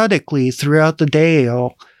periodically throughout the day,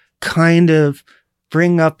 I'll kind of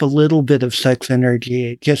bring up a little bit of sex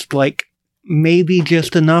energy, just like maybe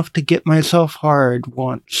just enough to get myself hard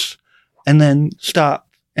once and then stop.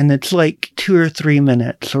 And it's like 2 or 3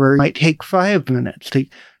 minutes, or it might take 5 minutes to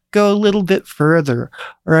go a little bit further,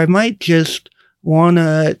 or I might just want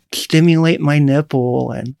to stimulate my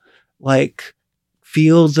nipple and, like,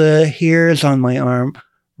 feel the hairs on my arm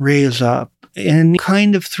raise up, and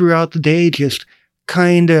kind of throughout the day, just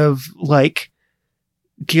kind of like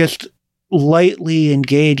just lightly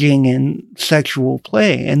engaging in sexual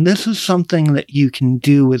play. And this is something that you can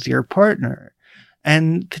do with your partner.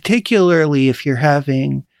 And particularly if you're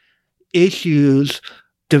having issues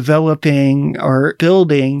developing or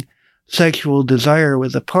building sexual desire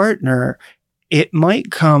with a partner, it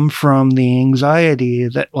might come from the anxiety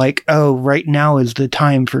that like, oh, right now is the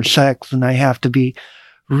time for sex and I have to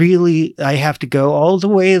go all the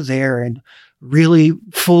way there and really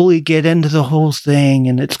fully get into the whole thing,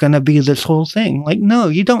 and it's going to be this whole thing. Like, no,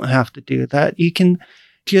 you don't have to do that. You can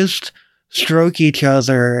just stroke each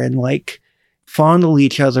other and like fondle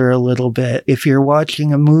each other a little bit. If you're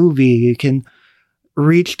watching a movie, you can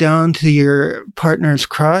reach down to your partner's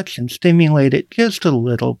crotch and stimulate it just a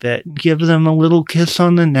little bit. Give them a little kiss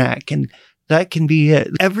on the neck, and that can be it.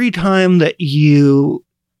 Every time that you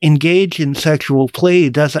engage in sexual play,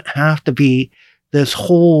 it doesn't have to be this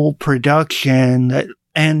whole production,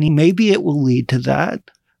 and maybe it will lead to that,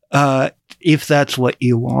 if that's what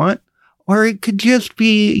you want. Or it could just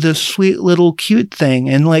be this sweet little cute thing.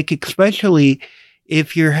 And like, especially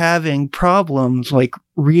if you're having problems, like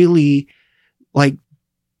really like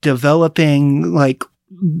developing like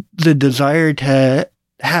the desire to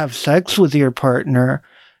have sex with your partner,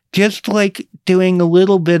 just like doing a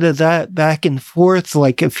little bit of that back and forth,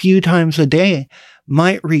 like a few times a day,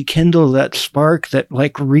 might rekindle that spark that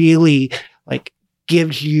like really like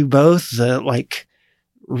gives you both the like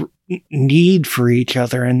need for each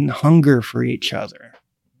other and hunger for each other.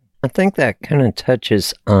 I think that kind of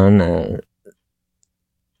touches on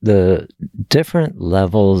the different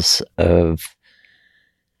levels of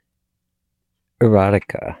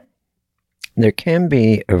erotica. There can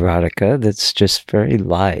be erotica that's just very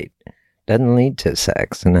light, doesn't lead to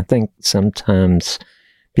sex. And I think sometimes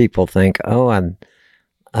people think, oh,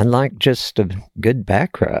 I like just a good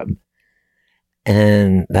back rub,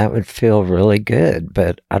 and that would feel really good,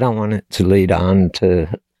 but I don't want it to lead on to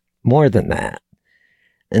more than that.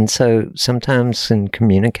 And so sometimes in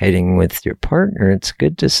communicating with your partner, it's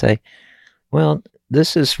good to say, well,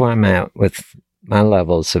 this is where I'm at with my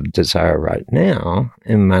levels of desire right now,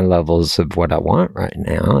 and my levels of what I want right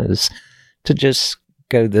now is to just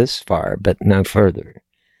go this far, but no further.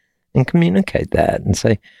 And communicate that and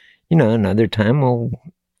say, another time we'll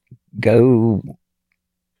go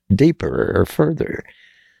deeper or further.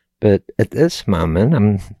 But at this moment,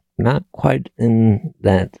 I'm not quite in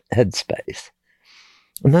that headspace.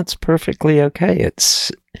 And that's perfectly okay.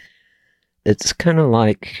 It's kind of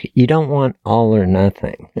like you don't want all or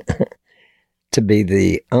nothing to be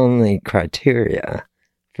the only criteria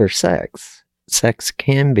for sex. Sex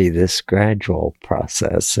can be this gradual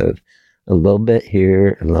process of a little bit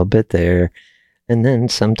here, a little bit there, and then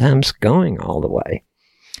sometimes going all the way.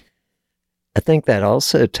 I think that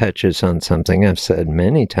also touches on something I've said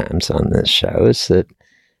many times on this show, is that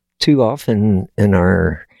too often in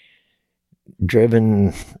our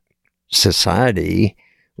driven society,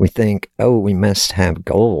 we think, oh, we must have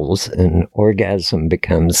goals, and orgasm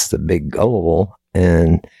becomes the big goal,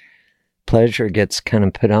 and pleasure gets kind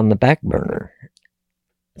of put on the back burner.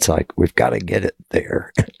 It's like, we've got to get it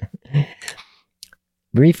there.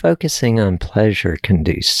 Refocusing on pleasure can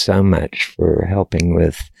do so much for helping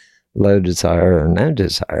with low desire or no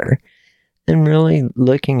desire, and really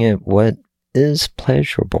looking at what is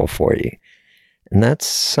pleasurable for you. And that's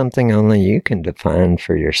something only you can define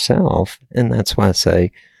for yourself. And that's why I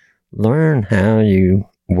say, learn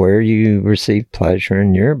where you receive pleasure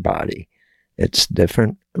in your body. It's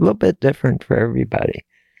different, a little bit different for everybody.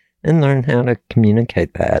 And learn how to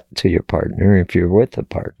communicate that to your partner if you're with a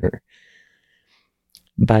partner.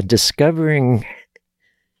 By discovering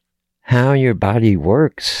how your body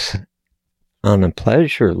works on a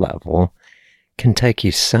pleasure level can take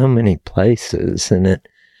you so many places, and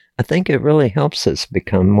I think it really helps us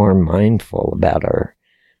become more mindful about our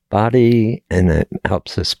body, and it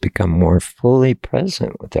helps us become more fully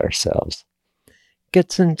present with ourselves.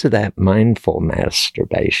 Gets into that mindful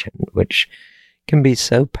masturbation, which can be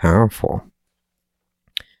so powerful.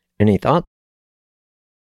 Any thoughts?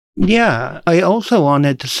 Yeah, I also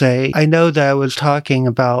wanted to say, I know that I was talking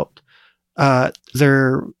about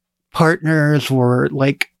their partners were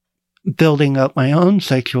like building up my own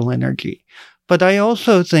sexual energy. But I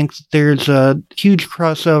also think there's a huge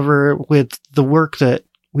crossover with the work that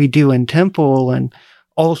we do in Temple, and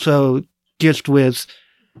also just with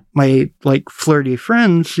my like flirty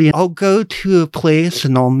friends. I'll go to a place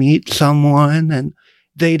and I'll meet someone, and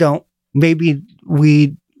maybe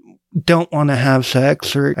we don't want to have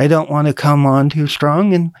sex, or I don't want to come on too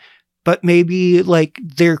strong, and but maybe like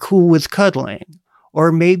they're cool with cuddling,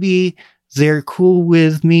 or maybe they're cool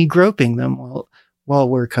with me groping them while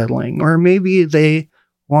we're cuddling, or maybe they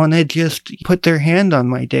want to just put their hand on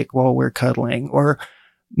my dick while we're cuddling, or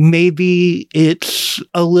maybe it's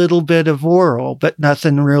a little bit of oral, but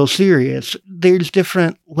nothing real serious. There's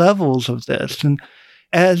different levels of this. And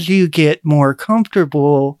as you get more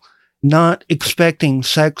comfortable, not expecting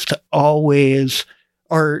sex to always,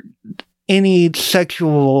 or any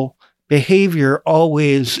sexual behavior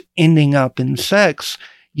always ending up in sex,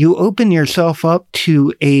 you open yourself up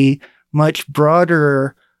to a much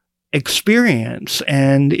broader experience.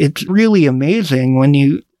 And it's really amazing when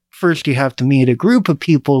you have to meet a group of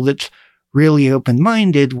people that's really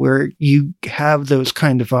open-minded, where you have those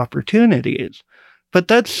kind of opportunities. But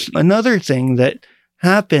that's another thing that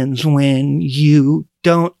happens when you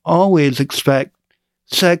don't always expect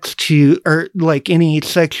sex to, or like any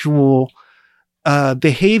sexual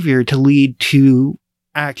behavior to lead to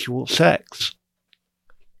actual sex.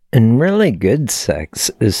 And really good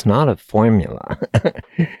sex is not a formula.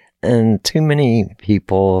 And too many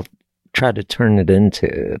people try to turn it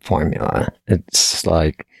into a formula. It's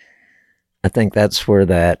like, I think that's where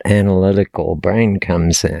that analytical brain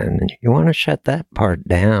comes in. You want to shut that part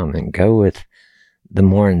down and go with the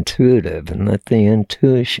more intuitive, and let the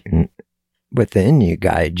intuition within you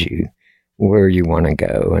guide you where you want to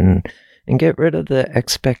go, and get rid of the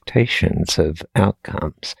expectations of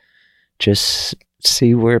outcomes. Just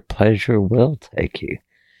see where pleasure will take you,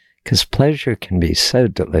 because pleasure can be so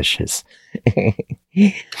delicious.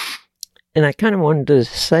 And I kind of wanted to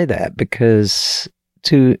say that because,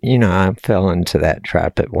 I fell into that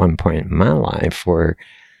trap at one point in my life where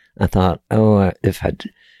I thought, if I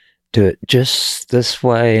do it just this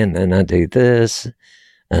way, and then I do this,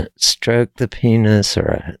 stroke the penis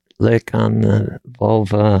or I lick on the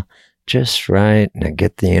vulva just right, and I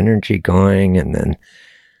get the energy going, and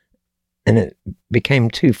it became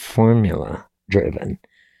too formula driven.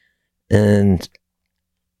 And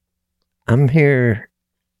I'm here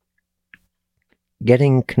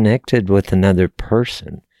getting connected with another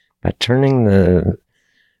person by turning the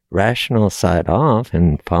rational side off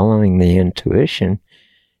and following the intuition.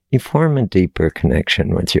 You form a deeper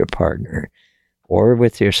connection with your partner, or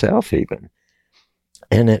with yourself even.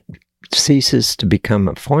 And it ceases to become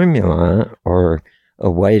a formula or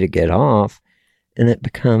a way to get off, and it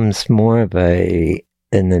becomes more of an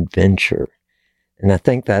adventure. And I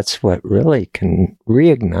think that's what really can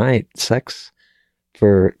reignite sex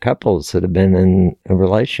for couples that have been in a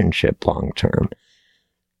relationship long term.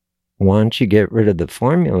 Once you get rid of the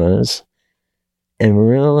formulas and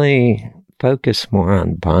really focus more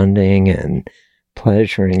on bonding and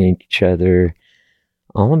pleasuring each other,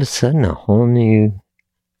 all of a sudden a whole new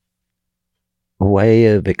way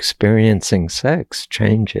of experiencing sex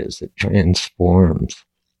changes. It transforms.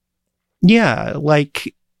 Yeah,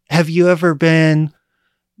 like, have you ever been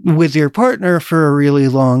with your partner for a really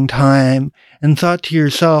long time and thought to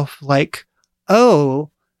yourself, like, oh,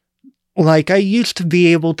 like I used to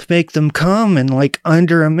be able to make them come in like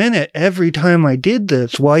under a minute every time I did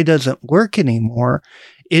this. Why doesn't it work anymore?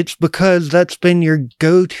 It's because that's been your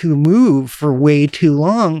go-to move for way too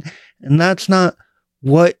long. And that's not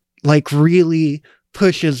what like really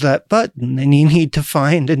pushes that button. And you need to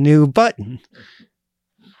find a new button.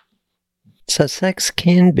 So sex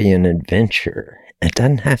can be an adventure. It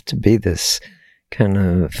doesn't have to be this kind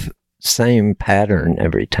of same pattern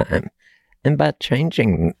every time. And by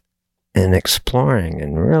changing and exploring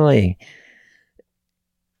and really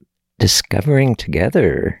discovering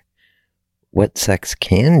together what sex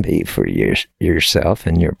can be for yourself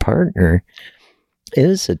and your partner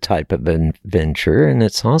is a type of adventure. And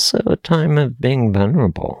it's also a time of being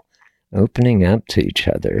vulnerable, opening up to each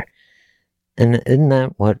other. And isn't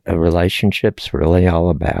that what a relationship's really all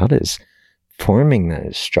about, is forming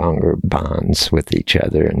those stronger bonds with each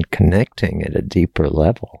other and connecting at a deeper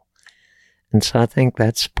level? And so I think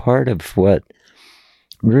that's part of what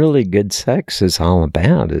really good sex is all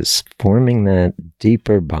about, is forming that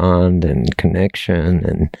deeper bond and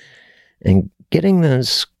connection and getting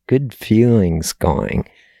those good feelings going,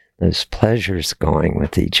 those pleasures going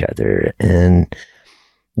with each other, and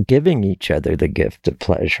giving each other the gift of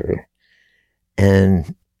pleasure,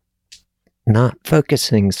 and not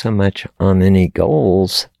focusing so much on any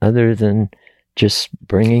goals other than just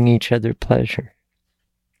bringing each other pleasure.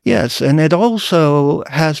 Yes, and it also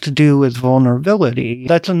has to do with vulnerability.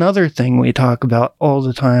 That's another thing we talk about all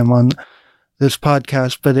the time on this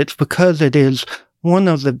podcast, but it's because it is one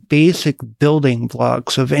of the basic building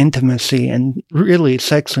blocks of intimacy and really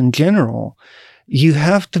sex in general. You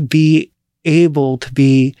have to be able to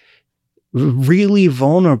be really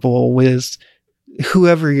vulnerable with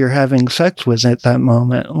whoever you're having sex with at that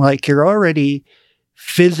moment. Like, you're already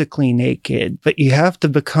physically naked, but you have to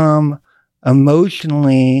become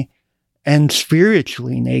emotionally and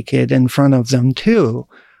spiritually naked in front of them too,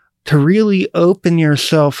 to really open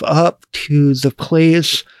yourself up to the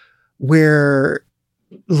place where,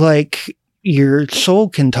 like, your soul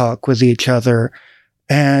can talk with each other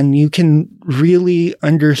and you can really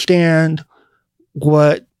understand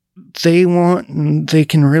what they want and they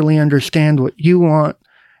can really understand what you want.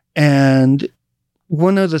 And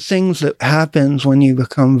one of the things that happens when you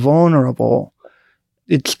become vulnerable,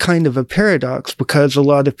 it's kind of a paradox, because a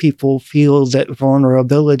lot of people feel that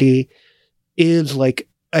vulnerability is like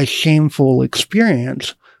a shameful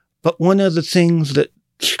experience. But one of the things that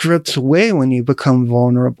strips away when you become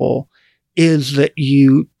vulnerable is that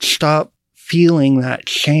you stop feeling that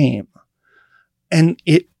shame. And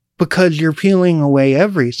because you're peeling away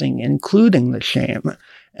everything, including the shame.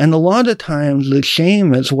 And a lot of times the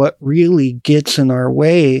shame is what really gets in our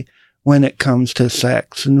way when it comes to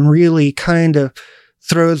sex and really kind of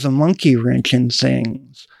throws a monkey wrench in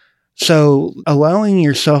things. So allowing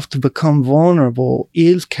yourself to become vulnerable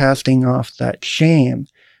is casting off that shame.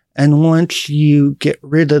 And once you get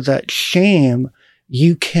rid of that shame,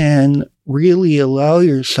 you can really allow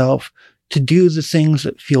yourself to do the things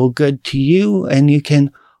that feel good to you. And you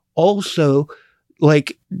can also,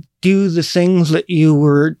 like, do the things that you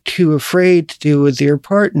were too afraid to do with your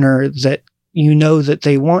partner that you know that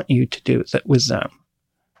they want you to do that with them.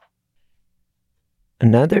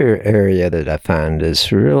 Another area that I find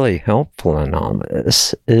is really helpful in all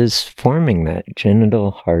this is forming that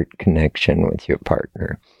genital heart connection with your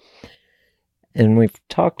partner. And we've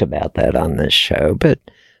talked about that on this show, but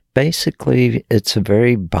basically it's a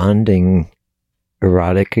very bonding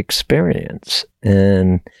erotic experience,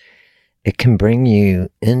 and it can bring you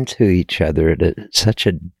into each other at such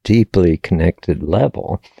a deeply connected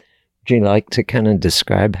level. Would you like to kind of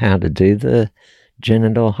describe how to do the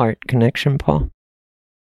genital heart connection, Paul?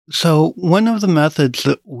 So one of the methods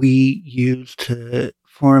that we use to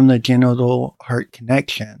form the genital heart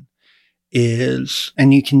connection is,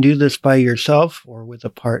 and you can do this by yourself or with a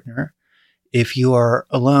partner. If you are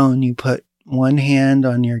alone, you put one hand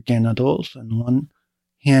on your genitals and one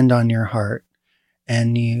hand on your heart,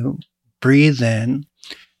 and you breathe in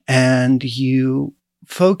and you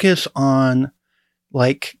focus on,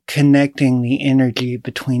 like, connecting the energy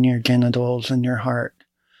between your genitals and your heart.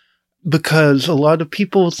 Because a lot of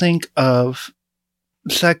people think of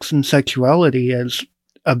sex and sexuality as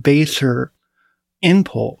a baser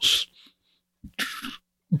impulse.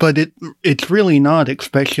 But it's really not,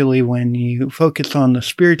 especially when you focus on the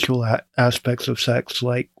spiritual aspects of sex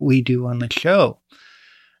like we do on the show.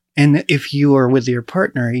 And if you are with your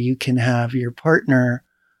partner, you can have your partner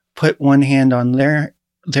put one hand on their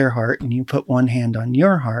heart and you put one hand on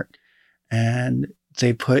your heart, and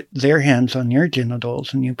they put their hands on your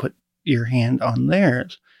genitals and you put your hand on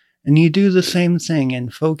theirs. And you do the same thing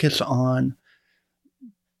and focus on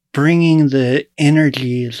bringing the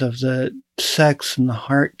energies of the sex and the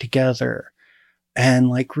heart together and,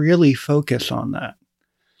 like, really focus on that.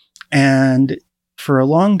 And for a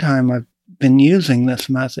long time, I've been using this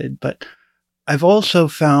method, but I've also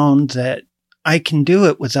found that I can do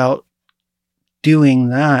it without doing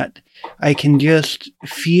that. I can just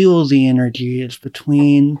feel the energies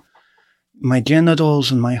between my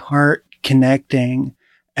genitals and my heart connecting,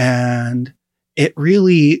 and it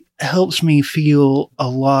really helps me feel a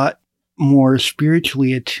lot more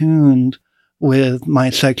spiritually attuned with my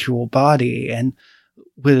sexual body and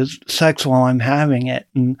with sex while I'm having it.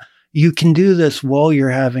 And you can do this while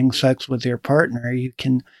you're having sex with your partner. You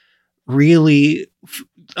can really,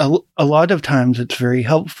 a lot of times it's very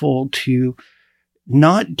helpful to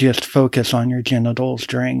not just focus on your genitals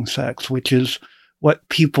during sex, which is what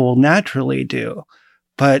people naturally do,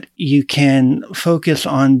 but you can focus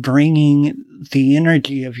on bringing the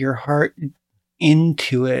energy of your heart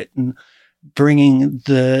into it and bringing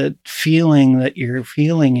the feeling that you're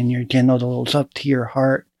feeling in your genitals up to your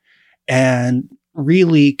heart and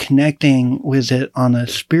really connecting with it on a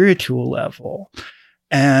spiritual level.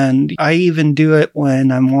 And I even do it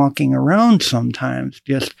when I'm walking around sometimes,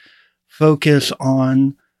 just focus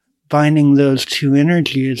on binding those two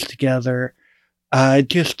energies together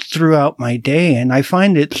just throughout my day. And I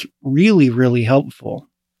find it's really, really helpful.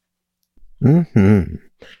 Mm-hmm.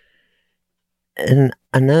 And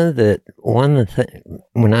I know that one of the things,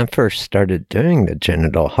 when I first started doing the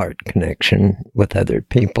genital heart connection with other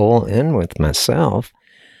people and with myself,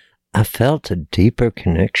 I felt a deeper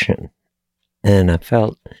connection and I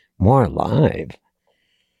felt more alive.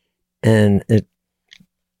 And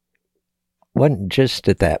wasn't just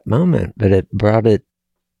at that moment, but it brought it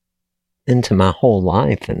into my whole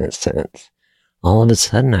life in a sense. All of a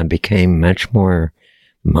sudden, I became much more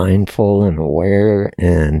mindful and aware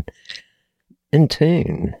and in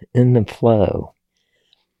tune, in the flow.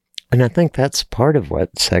 And I think that's part of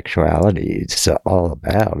what sexuality is all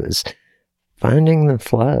about, is finding the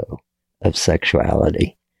flow of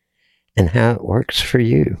sexuality and how it works for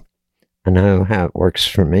you. I know how it works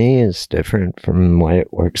for me is different from the way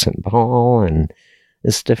it works in Paul, and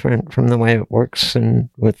it's different from the way it works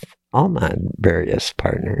with all my various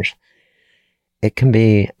partners. It can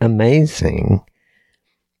be amazing,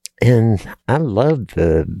 and I love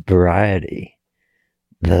the variety,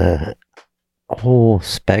 the whole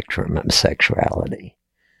spectrum of sexuality.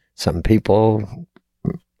 Some people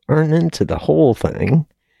aren't into the whole thing.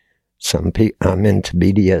 I'm into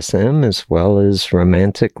BDSM as well as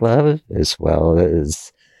romantic love, as well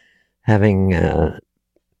as having a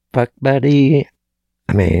fuck buddy.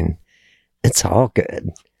 I mean, it's all good.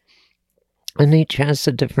 And each has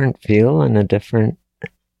a different feel and a different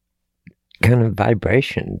kind of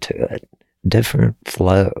vibration to it, different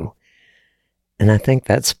flow. And I think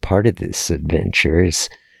that's part of this adventure, is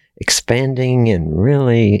expanding and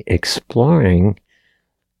really exploring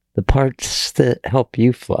the parts that help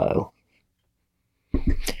you flow.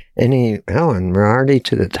 And we're already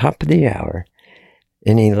to the top of the hour.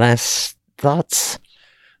 Any last thoughts?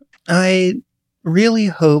 I really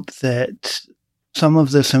hope that some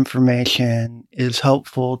of this information is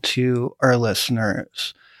helpful to our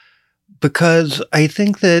listeners, because I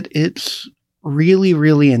think that it's really,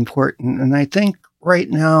 really important. And I think right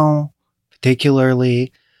now,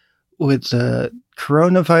 particularly with the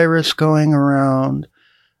coronavirus going around,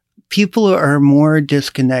 people are more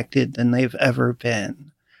disconnected than they've ever been.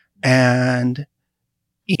 And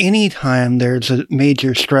anytime there's a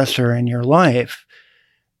major stressor in your life,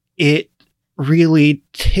 it really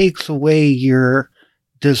takes away your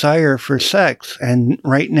desire for sex. And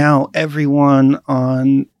right now, everyone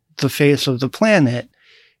on the face of the planet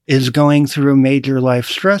is going through a major life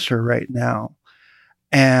stressor right now.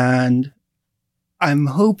 And I'm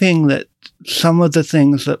hoping that some of the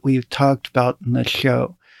things that we've talked about in this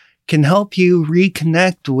show can help you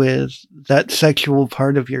reconnect with that sexual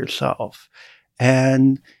part of yourself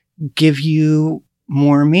and give you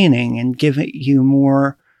more meaning and give you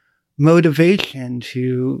more motivation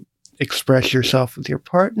to express yourself with your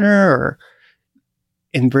partner, or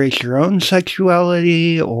embrace your own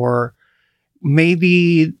sexuality, or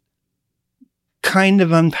maybe kind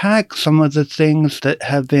of unpack some of the things that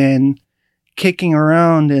have been kicking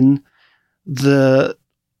around in the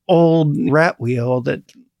old rat wheel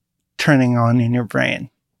that's turning on in your brain.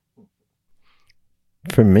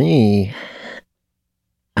 For me,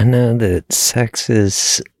 I know that sex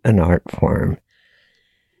is an art form,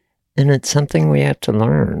 and it's something we have to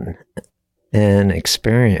learn and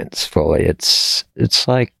experience fully. It's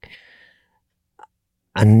like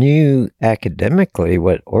I knew academically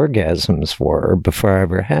what orgasms were before I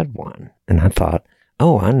ever had one. And I thought,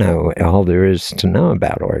 oh, I know all there is to know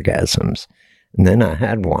about orgasms. And then I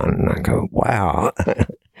had one, and I go, wow.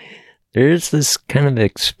 There's this kind of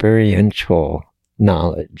experiential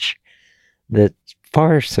knowledge that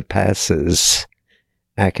far surpasses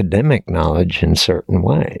academic knowledge in certain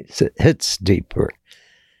ways. It hits deeper.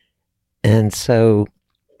 And so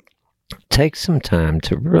take some time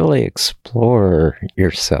to really explore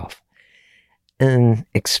yourself and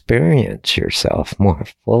experience yourself more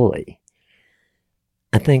fully.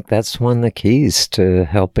 I think that's one of the keys to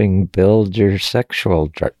helping build your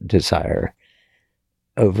sexual desire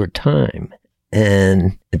over time.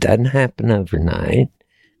 And it doesn't happen overnight.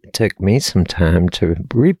 It took me some time to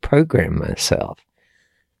reprogram myself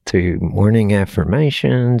through morning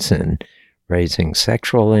affirmations and raising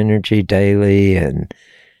sexual energy daily, and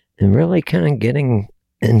really kind of getting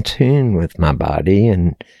in tune with my body,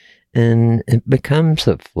 and it becomes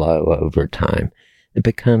a flow over time. It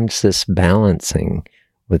becomes this balancing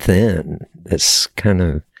within, this kind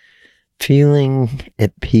of feeling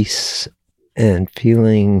at peace and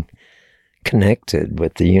feeling connected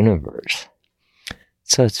with the universe.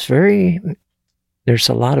 So there's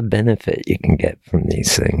a lot of benefit you can get from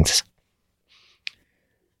these things.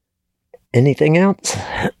 Anything else?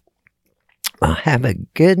 Well, have a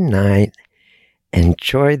good night.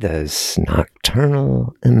 Enjoy those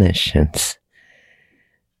nocturnal emissions.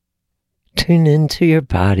 Tune into your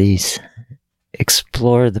bodies.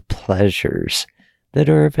 Explore the pleasures that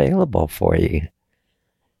are available for you.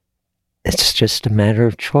 It's just a matter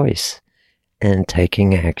of choice and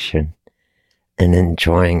taking action and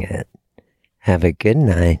enjoying it. Have a good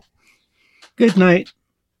night. Good night.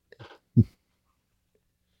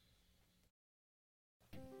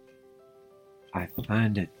 I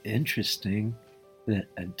find it interesting that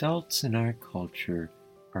adults in our culture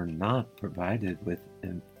are not provided with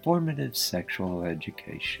informative sexual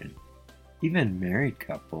education. Even married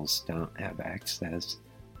couples don't have access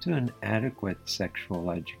to an adequate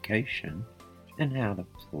sexual education and how to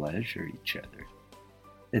pleasure each other.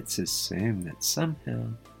 It's assumed that somehow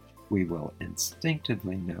we will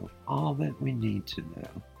instinctively know all that we need to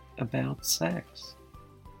know about sex.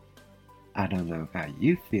 I don't know how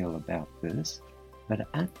you feel about this, but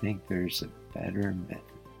I think there's a better method.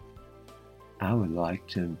 I would like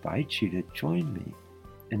to invite you to join me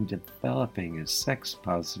in developing a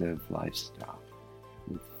sex-positive lifestyle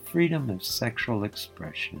with freedom of sexual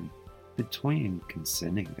expression between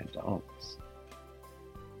consenting adults.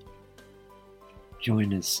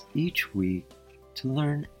 Join us each week to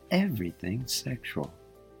learn everything sexual.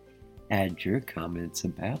 Add your comments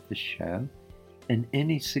about the show and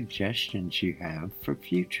any suggestions you have for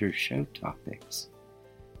future show topics.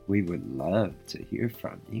 We would love to hear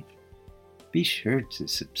from you. Be sure to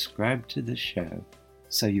subscribe to the show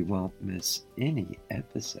so you won't miss any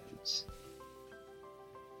episodes.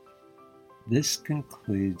 This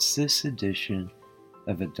concludes this edition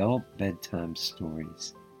of Adult Bedtime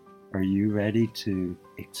Stories. Are you ready to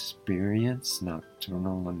experience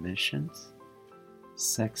nocturnal emissions?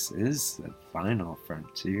 Sex is the final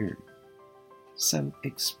frontier, so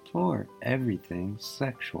explore everything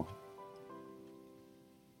sexual.